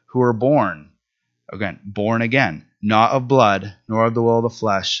name, who were born again, not of blood, nor of the will of the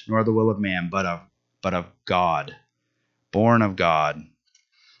flesh, nor the will of man, but of God. Born of God.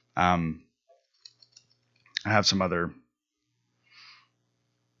 I have some other.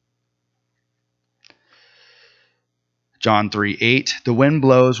 John 3:8, the wind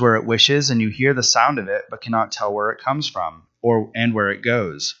blows where it wishes, and you hear the sound of it, but cannot tell where it comes from and where it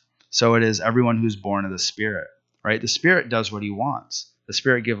goes. So it is everyone who's born of the Spirit. right? The Spirit does what he wants. The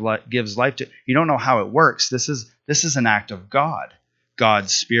Spirit gives life to. You don't know how it works. This is an act of God,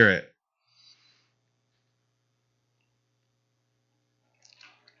 God's Spirit.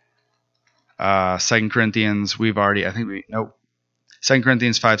 2 Corinthians, 2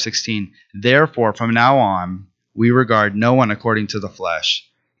 Corinthians 5:16. Therefore, from now on, we regard no one according to the flesh,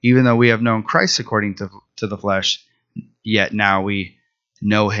 even though we have known Christ according to the flesh, yet now we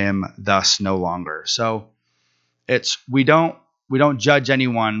know him thus no longer. So we don't judge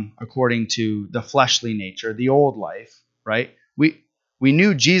anyone according to the fleshly nature, the old life, right? We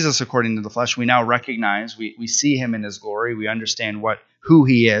knew Jesus according to the flesh. We now recognize, we see him in his glory. We understand who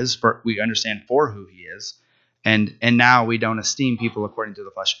he is, we understand for who he is. And now we don't esteem people according to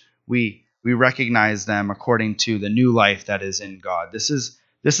the flesh. We recognize them according to the new life that is in God. This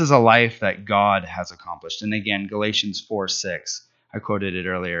is a life that God has accomplished. And again, Galatians 4:6, I quoted it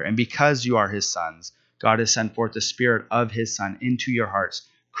earlier. And because you are his sons, God has sent forth the Spirit of his Son into your hearts,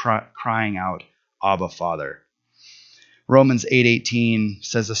 crying out, Abba, Father. Romans 8:18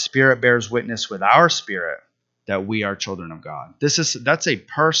 says the Spirit bears witness with our spirit that we are children of God. That's a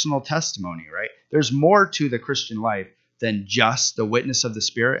personal testimony, right? There's more to the Christian life than just the witness of the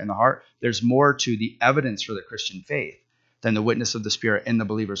Spirit in the heart. There's more to the evidence for the Christian faith than the witness of the Spirit in the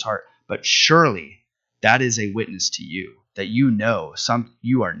believer's heart. But surely that is a witness to you, that you know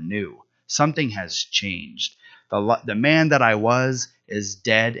you are new. Something has changed. The man that I was is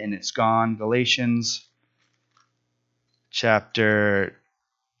dead and it's gone. Galatians chapter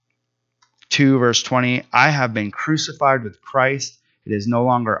 2, verse 20, I have been crucified with Christ. It is no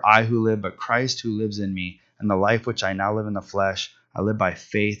longer I who live, but Christ who lives in me. And the life which I now live in the flesh, I live by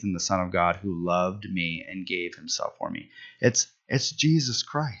faith in the Son of God who loved me and gave himself for me. It's Jesus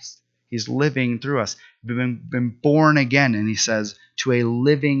Christ. He's living through us. We've been born again, and he says, to a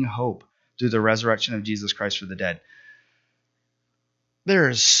living hope through the resurrection of Jesus Christ from the dead. There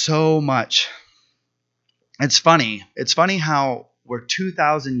is so much. It's funny how we're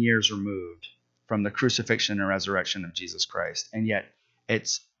 2,000 years removed from the crucifixion and resurrection of Jesus Christ, and yet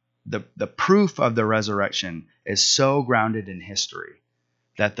it's the proof of the resurrection is so grounded in history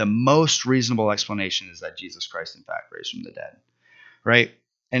that the most reasonable explanation is that Jesus Christ in fact raised from the dead, right?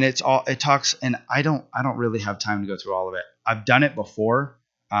 And it talks, and I don't really have time to go through all of it. I've done it before.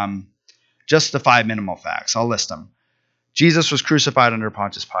 Just the 5 minimal facts. I'll list them. Jesus was crucified under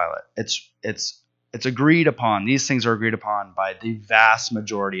Pontius Pilate. It's agreed upon. These things are agreed upon by the vast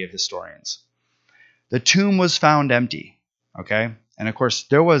majority of historians. The tomb was found empty. Okay. And of course,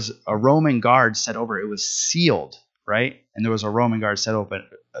 there was a Roman guard set over it. It was sealed, right? And there was a Roman guard set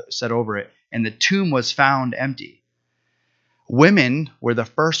over it. And the tomb was found empty. Women were the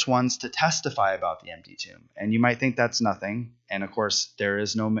first ones to testify about the empty tomb. And you might think that's nothing. And of course,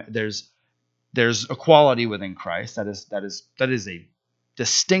 there's equality within Christ. That is a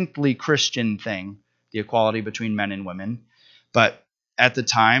distinctly Christian thing, the equality between men and women. But at the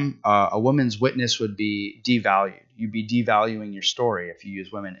time, a woman's witness would be devalued. You'd be devaluing your story if you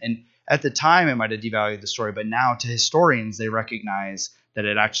use women. And at the time, it might have devalued the story. But now to historians, they recognize that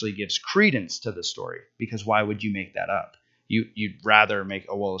it actually gives credence to the story. Because why would you make that up? You'd rather make,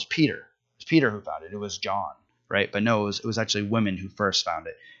 it was Peter. It was Peter who found it. It was John, right? But no, it was actually women who first found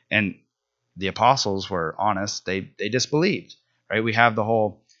it. And the apostles were honest. They disbelieved, right? We have the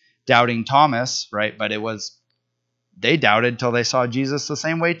whole doubting Thomas, right? But they doubted till they saw Jesus the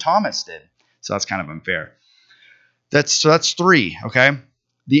same way Thomas did. So that's kind of unfair. That's 3, okay?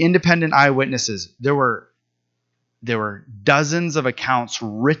 The independent eyewitnesses. There were dozens of accounts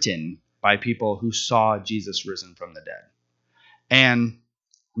written by people who saw Jesus risen from the dead. And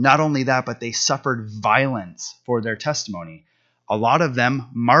not only that, but they suffered violence for their testimony. A lot of them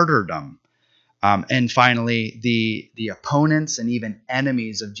martyrdom. And finally, the opponents and even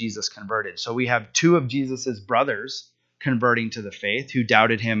enemies of Jesus converted. So we have 2 of Jesus's brothers converting to the faith who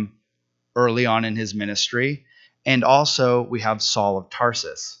doubted him early on in his ministry. And also we have Saul of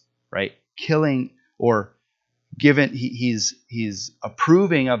Tarsus, right? He's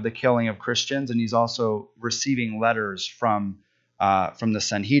approving of the killing of Christians, and he's also receiving letters from the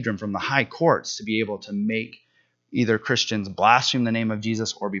Sanhedrin, from the high courts, to be able to make either Christians blaspheme the name of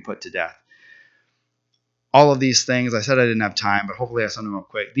Jesus or be put to death. All of these things, I said I didn't have time, but hopefully I summed them up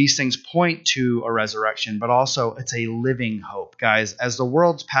quick. These things point to a resurrection, but also it's a living hope. Guys, as the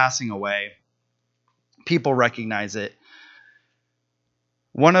world's passing away, people recognize it.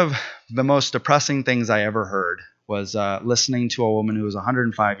 One of the most depressing things I ever heard was listening to a woman who was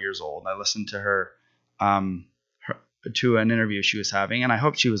 105 years old. I listened to her to an interview she was having, and I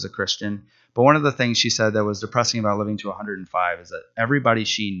hope she was a Christian. But one of the things she said that was depressing about living to 105 is that everybody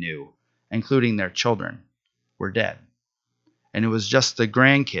she knew, including their children, were dead. And it was just the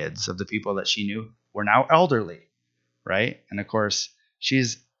grandkids of the people that she knew were now elderly, right? And of course,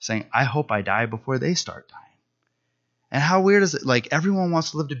 she's saying, I hope I die before they start dying. And how weird is it? Like, everyone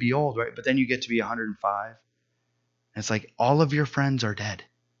wants to live to be old, right? But then you get to be 105. And it's like all of your friends are dead.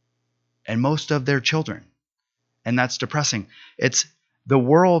 And most of their children. And that's depressing. The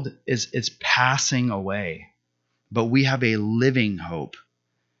world is passing away, but we have a living hope.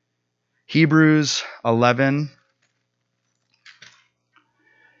 Hebrews 11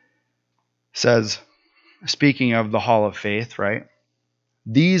 says, speaking of the hall of faith, right?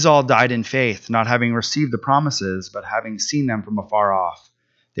 These all died in faith, not having received the promises, but having seen them from afar off.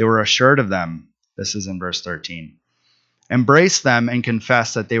 They were assured of them. This is in verse 13. Embraced them and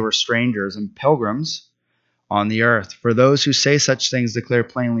confessed that they were strangers and pilgrims on the earth. For those who say such things declare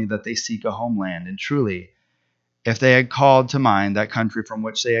plainly that they seek a homeland. And truly, if they had called to mind that country from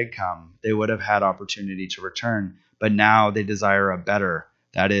which they had come, they would have had opportunity to return. But now they desire a better,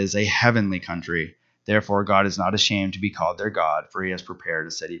 that is, a heavenly country. Therefore, God is not ashamed to be called their God, for he has prepared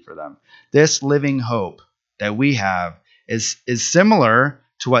a city for them. This living hope that we have is similar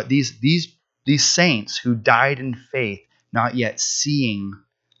to what these saints who died in faith, not yet seeing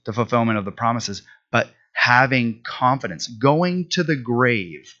the fulfillment of the promises, but having confidence, going to the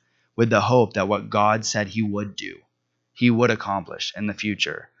grave with the hope that what God said he would do, he would accomplish in the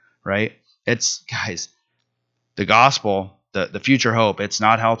future, right? It's, guys, the gospel, the future hope, it's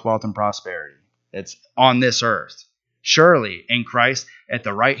not health, wealth, and prosperity. It's on this earth. Surely in Christ, at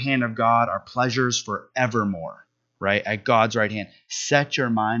the right hand of God, are pleasures forevermore, right? At God's right hand. Set your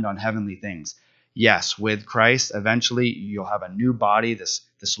mind on heavenly things. Yes, with Christ, eventually you'll have a new body.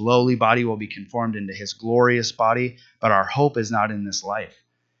 This lowly body will be conformed into his glorious body, but our hope is not in this life.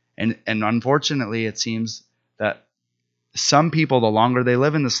 And unfortunately, it seems that some people, the longer they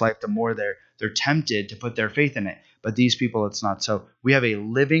live in this life, the more they're tempted to put their faith in it. But these people, it's not so. We have a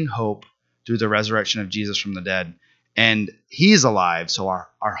living hope through the resurrection of Jesus from the dead. And he's alive, so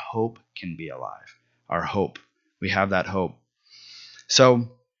our hope can be alive. Our hope. We have that hope. So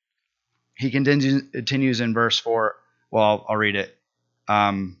he continues in verse 4. Well, I'll read it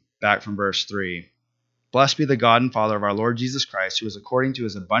back from verse 3. Blessed be the God and Father of our Lord Jesus Christ, who has according to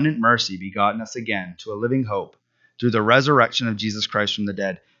his abundant mercy begotten us again to a living hope through the resurrection of Jesus Christ from the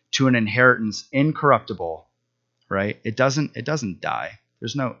dead, to an inheritance incorruptible, right? It doesn't die.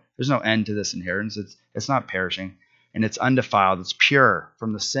 There's no end to this inheritance. It's not perishing, and it's undefiled. It's pure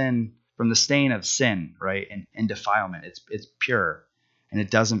from the stain of sin, right? And defilement. It's pure, and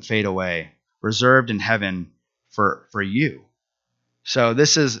it doesn't fade away. Reserved in heaven for you. So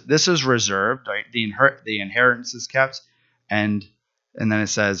this is reserved, right? The inheritance is kept, and then it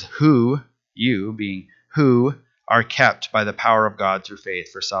says who are kept by the power of God through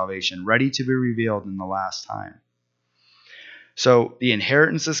faith for salvation, ready to be revealed in the last time. So the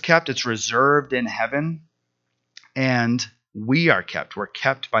inheritance is kept, it's reserved in heaven, and we are kept. We're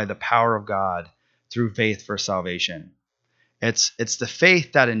kept by the power of God through faith for salvation. It's the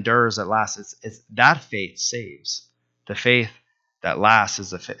faith that endures at last. It's that faith saves. The faith that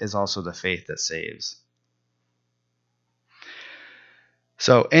lasts is also the faith that saves.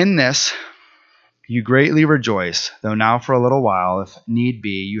 So in this, you greatly rejoice, though now for a little while, if need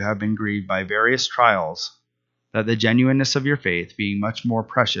be, you have been grieved by various trials, that the genuineness of your faith, being much more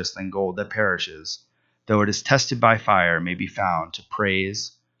precious than gold that perishes, though it is tested by fire, may be found to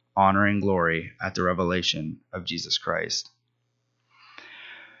praise, honor, and glory at the revelation of Jesus Christ.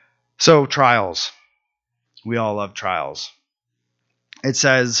 So trials. We all love trials. It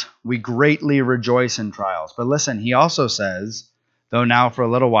says, we greatly rejoice in trials. But listen, he also says, though now for a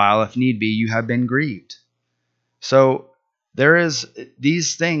little while, if need be, you have been grieved. So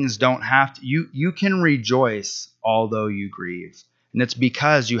these things don't have to, you can rejoice although you grieve. And it's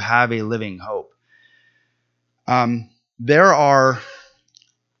because you have a living hope. There are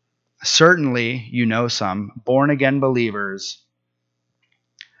certainly, some born-again believers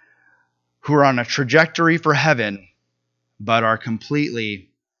who are on a trajectory for heaven, but are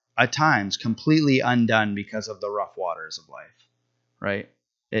at times completely undone because of the rough waters of life, right?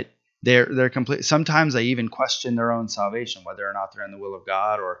 They're complete. Sometimes they even question their own salvation, whether or not they're in the will of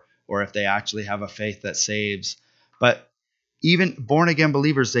God or if they actually have a faith that saves. But even born-again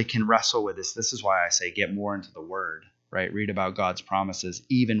believers, they can wrestle with this. This is why I say get more into the Word, right? Read about God's promises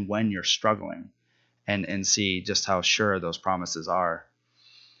even when you're struggling and see just how sure those promises are.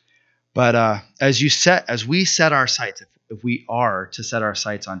 But as we set our sights, if we are to set our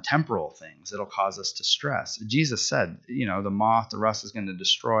sights on temporal things, it'll cause us to stress. Jesus said, the moth, the rust is going to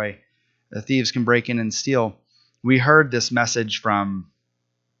destroy. The thieves can break in and steal. We heard this message from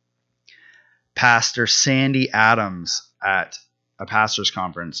Pastor Sandy Adams at a pastor's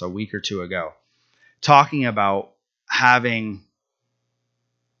conference a week or two ago, talking about having,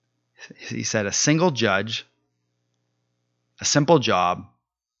 he said, a single judge, a simple job.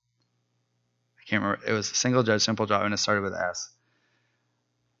 I can't remember. It was a single judge, simple job, and it started with S.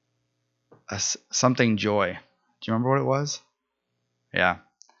 Something joy. Do you remember what it was? Yeah.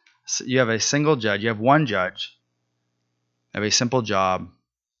 So you have a single judge. You have one judge. You have a simple job,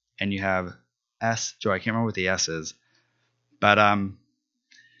 and you have S joy. I can't remember what the S is, but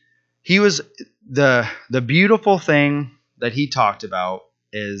he was the beautiful thing that he talked about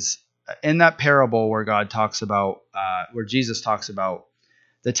is in that parable where God talks about where Jesus talks about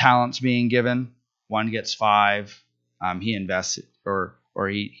the talents being given. One gets 5. He invests or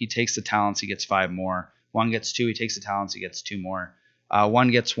he takes the talents, he gets 5 more. One gets 2, he takes the talents, he gets 2 more.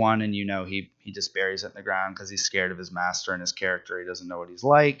 One gets 1, and he just buries it in the ground because he's scared of his master and his character. He doesn't know what he's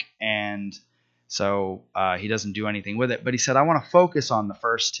like, and so he doesn't do anything with it. But he said, I want to focus on the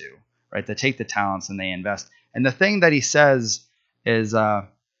first 2, right? They take the talents and they invest. And the thing that he says is,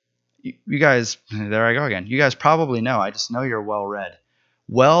 you guys, there I go again. You guys probably know. I just know you're well read.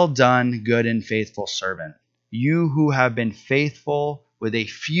 Well done, good and faithful servant. You who have been faithful with a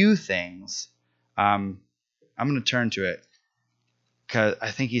few things. I'm going to turn to it because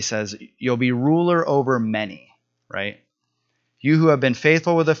I think he says you'll be ruler over many, right? You who have been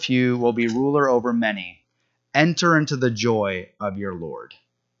faithful with a few will be ruler over many. Enter into the joy of your Lord.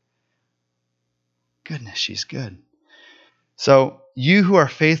 Goodness, she's good. So you who are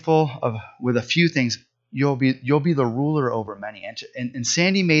faithful with a few things, you'll be the ruler over many. And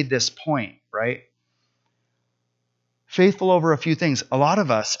Sandy made this point, right? Faithful over a few things. A lot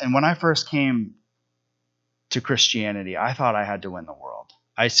of us, and when I first came to Christianity, I thought I had to win the world.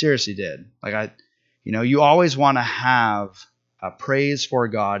 I seriously did. You always want to have a praise for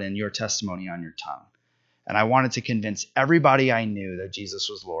God and your testimony on your tongue. And I wanted to convince everybody I knew that Jesus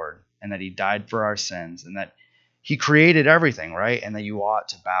was Lord and that he died for our sins and that he created everything, right? And that you ought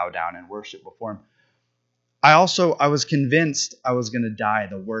to bow down and worship before him. I was convinced I was going to die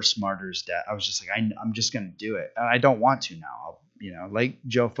the worst martyr's death. I was just like, I'm just going to do it. And I don't want to now. Like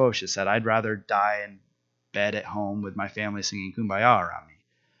Joe Foch has said, I'd rather die in bed at home with my family singing Kumbaya around me.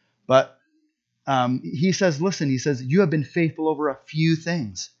 But he says, you have been faithful over a few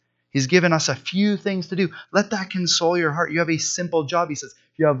things. He's given us a few things to do. Let that console your heart. You have a simple job. He says,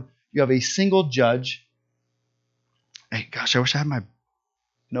 you have a single judge. Hey, gosh, I wish I had my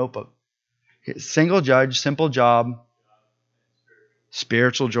notebook. Single judge, simple job,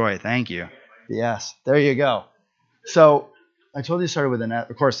 spiritual joy. Thank you. Yes, there you go. So I told you it started with an S.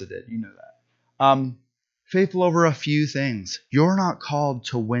 Of course it did. You know that. Faithful over a few things. You're not called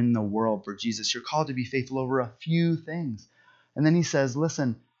to win the world for Jesus. You're called to be faithful over a few things. And then he says,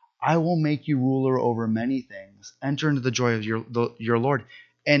 listen, I will make you ruler over many things. Enter into the joy of your Lord.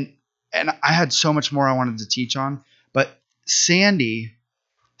 And I had so much more I wanted to teach on. But Sandy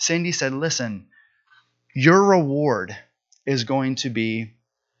said, listen, your reward is going to be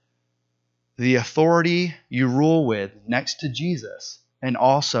the authority you rule with next to Jesus, and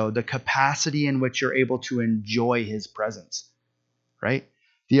also the capacity in which you're able to enjoy his presence, right?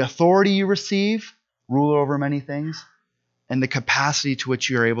 The authority you receive, rule over many things, and the capacity to which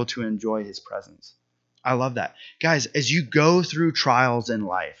you're able to enjoy his presence. I love that. Guys, as you go through trials in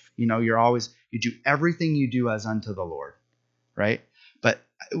life, you do everything you do as unto the Lord, right? But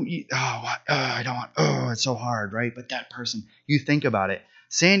I don't want, it's so hard, right? But that person, you think about it.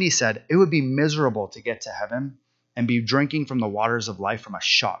 Sandy said it would be miserable to get to heaven and be drinking from the waters of life from a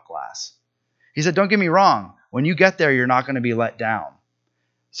shot glass. He said, don't get me wrong. When you get there, you're not going to be let down.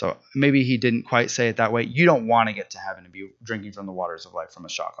 So maybe he didn't quite say it that way. You don't want to get to heaven and be drinking from the waters of life from a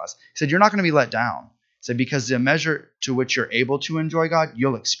shot glass. He said, you're not going to be let down. He said, because the measure to which you're able to enjoy God,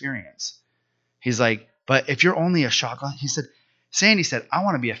 you'll experience. He's like, but if you're only a shot glass, Sandy said, I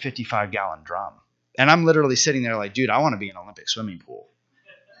want to be a 55-gallon drum. And I'm literally sitting there like, dude, I want to be an Olympic swimming pool.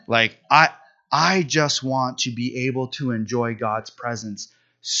 Like, I just want to be able to enjoy God's presence.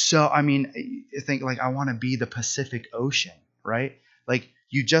 So, I think like I want to be the Pacific Ocean, right? Like,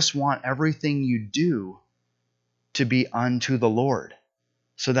 you just want everything you do to be unto the Lord,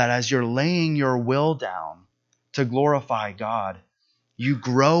 so that as you're laying your will down to glorify God, you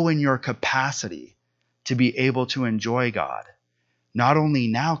grow in your capacity to be able to enjoy God. Not only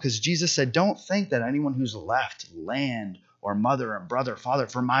now, because Jesus said, don't think that anyone who's left land or mother and brother, father,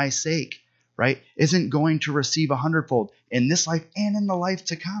 for my sake, right, isn't going to receive 100-fold in this life and in the life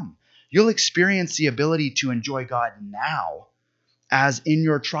to come. You'll experience the ability to enjoy God now, as in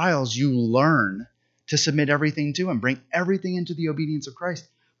your trials you learn to submit everything to him, bring everything into the obedience of Christ.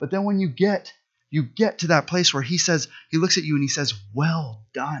 But then when you get you get to that place where he looks at you and he says, well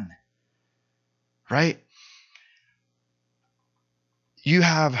done, right?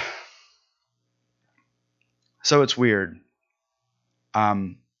 So it's weird.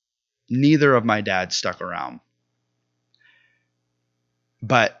 Neither of my dads stuck around.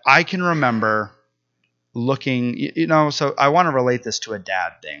 But I can remember looking, so I want to relate this to a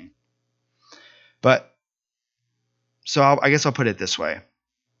dad thing. But so I guess I'll put it this way.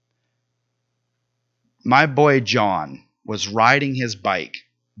 My boy John was riding his bike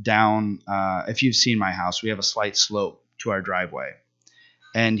down, if you've seen my house, we have a slight slope to our driveway.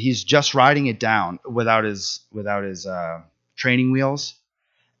 And he's just riding it down without his training wheels.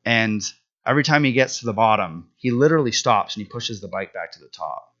 And every time he gets to the bottom, he literally stops and he pushes the bike back to the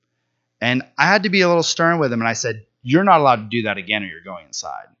top. And I had to be a little stern with him. And I said, you're not allowed to do that again or you're going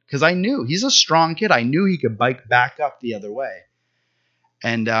inside. Because I knew he's a strong kid. I knew he could bike back up the other way.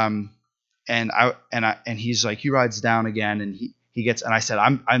 And he's like, he rides down again and he gets, and I said,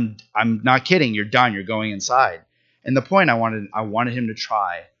 I'm not kidding. You're done. You're going inside. And the point I wanted him to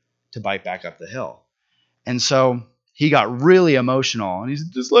try to bike back up the hill. And so he got really emotional and he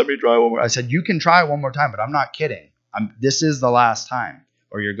said, just let me try one more. I said, you can try one more time, but I'm not kidding. This is the last time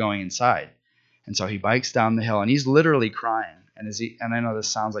or you're going inside. And so he bikes down the hill and he's literally crying. And I know this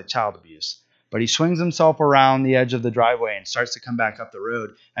sounds like child abuse, but he swings himself around the edge of the driveway and starts to come back up the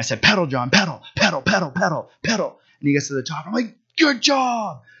road. I said, pedal, John, pedal, pedal, pedal, pedal, pedal. And he gets to the top. I'm like, good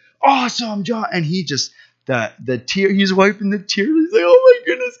job. Awesome, John. And he just, the tear, he's wiping the tears. He's like, oh my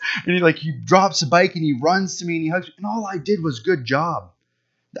goodness. And he drops the bike and he runs to me and he hugs me. And all I did was good job.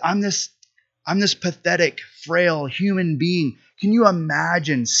 I'm this pathetic, frail human being. Can you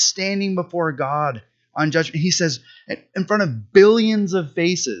imagine standing before God on judgment? He says, in front of billions of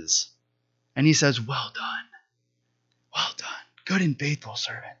faces, and he says, well done, good and faithful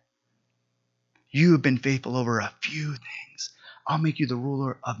servant. You have been faithful over a few things. I'll make you the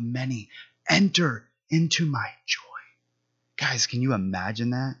ruler of many. Enter into my joy. Guys, can you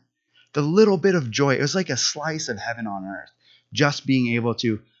imagine that? The little bit of joy, it was like a slice of heaven on earth. Just being able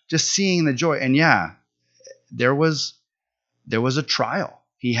to, just seeing the joy. And yeah, there was a trial.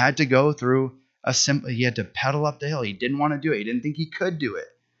 He had to go through he had to pedal up the hill. He didn't want to do it. He didn't think he could do it.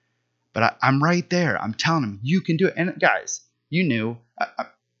 But I'm right there. I'm telling him, you can do it. And guys, you knew,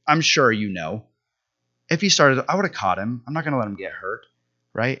 I'm sure you know, if he started, I would have caught him. I'm not going to let him get hurt.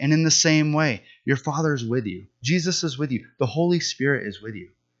 Right? And in the same way, your Father is with you. Jesus is with you. The Holy Spirit is with you.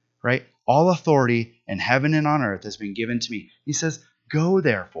 Right? All authority in heaven and on earth has been given to me. He says, go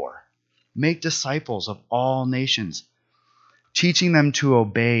therefore, make disciples of all nations, teaching them to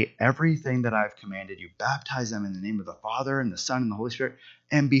obey everything that I've commanded you. Baptize them in the name of the Father and the Son and the Holy Spirit.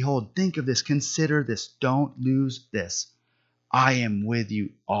 And behold, think of this, consider this, don't lose this. I am with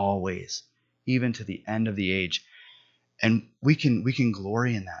you always, even to the end of the age. And we can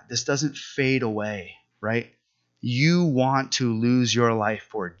glory in that. This doesn't fade away, right? You want to lose your life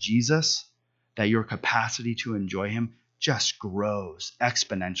for Jesus, that your capacity to enjoy him just grows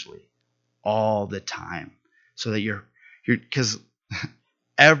exponentially all the time. So that because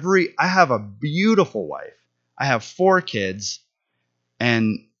I have a beautiful wife. I have 4 kids,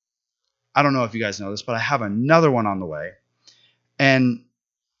 and I don't know if you guys know this, but I have another one on the way. And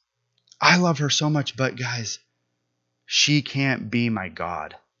I love her so much, but guys, she can't be my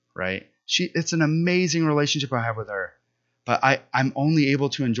God, right? It's an amazing relationship I have with her, but I'm only able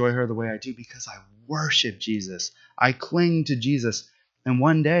to enjoy her the way I do because I worship Jesus. I cling to Jesus. And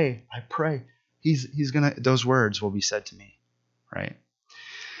one day I pray those words will be said to me, right?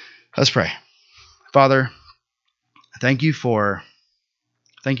 Let's pray. Father, thank you for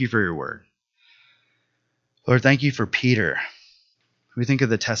your word. Lord, thank you for Peter. We think of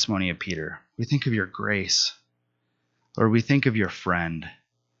the testimony of Peter. We think of your grace. Lord, we think of your friend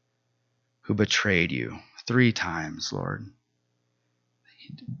who betrayed you 3 times, Lord.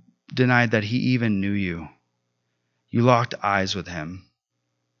 He denied that he even knew you. You locked eyes with him.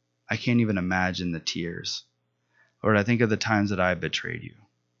 I can't even imagine the tears. Lord, I think of the times that I betrayed you.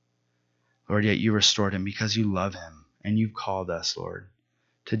 Lord, yet you restored him because you love him, and you've called us, Lord,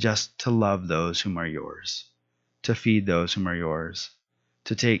 to love those whom are yours, to feed those whom are yours,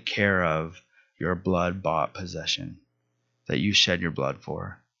 to take care of your blood-bought possession that you shed your blood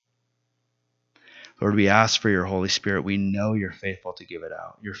for. Lord, we ask for your Holy Spirit. We know you're faithful to give it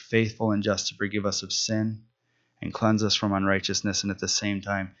out. You're faithful and just to forgive us of sin and cleanse us from unrighteousness. And at the same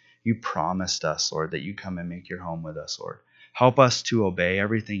time, you promised us, Lord, that you come and make your home with us, Lord. Help us to obey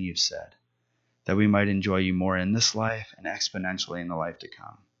everything you've said, that we might enjoy you more in this life and exponentially in the life to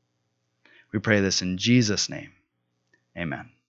come. We pray this in Jesus' name. Amen.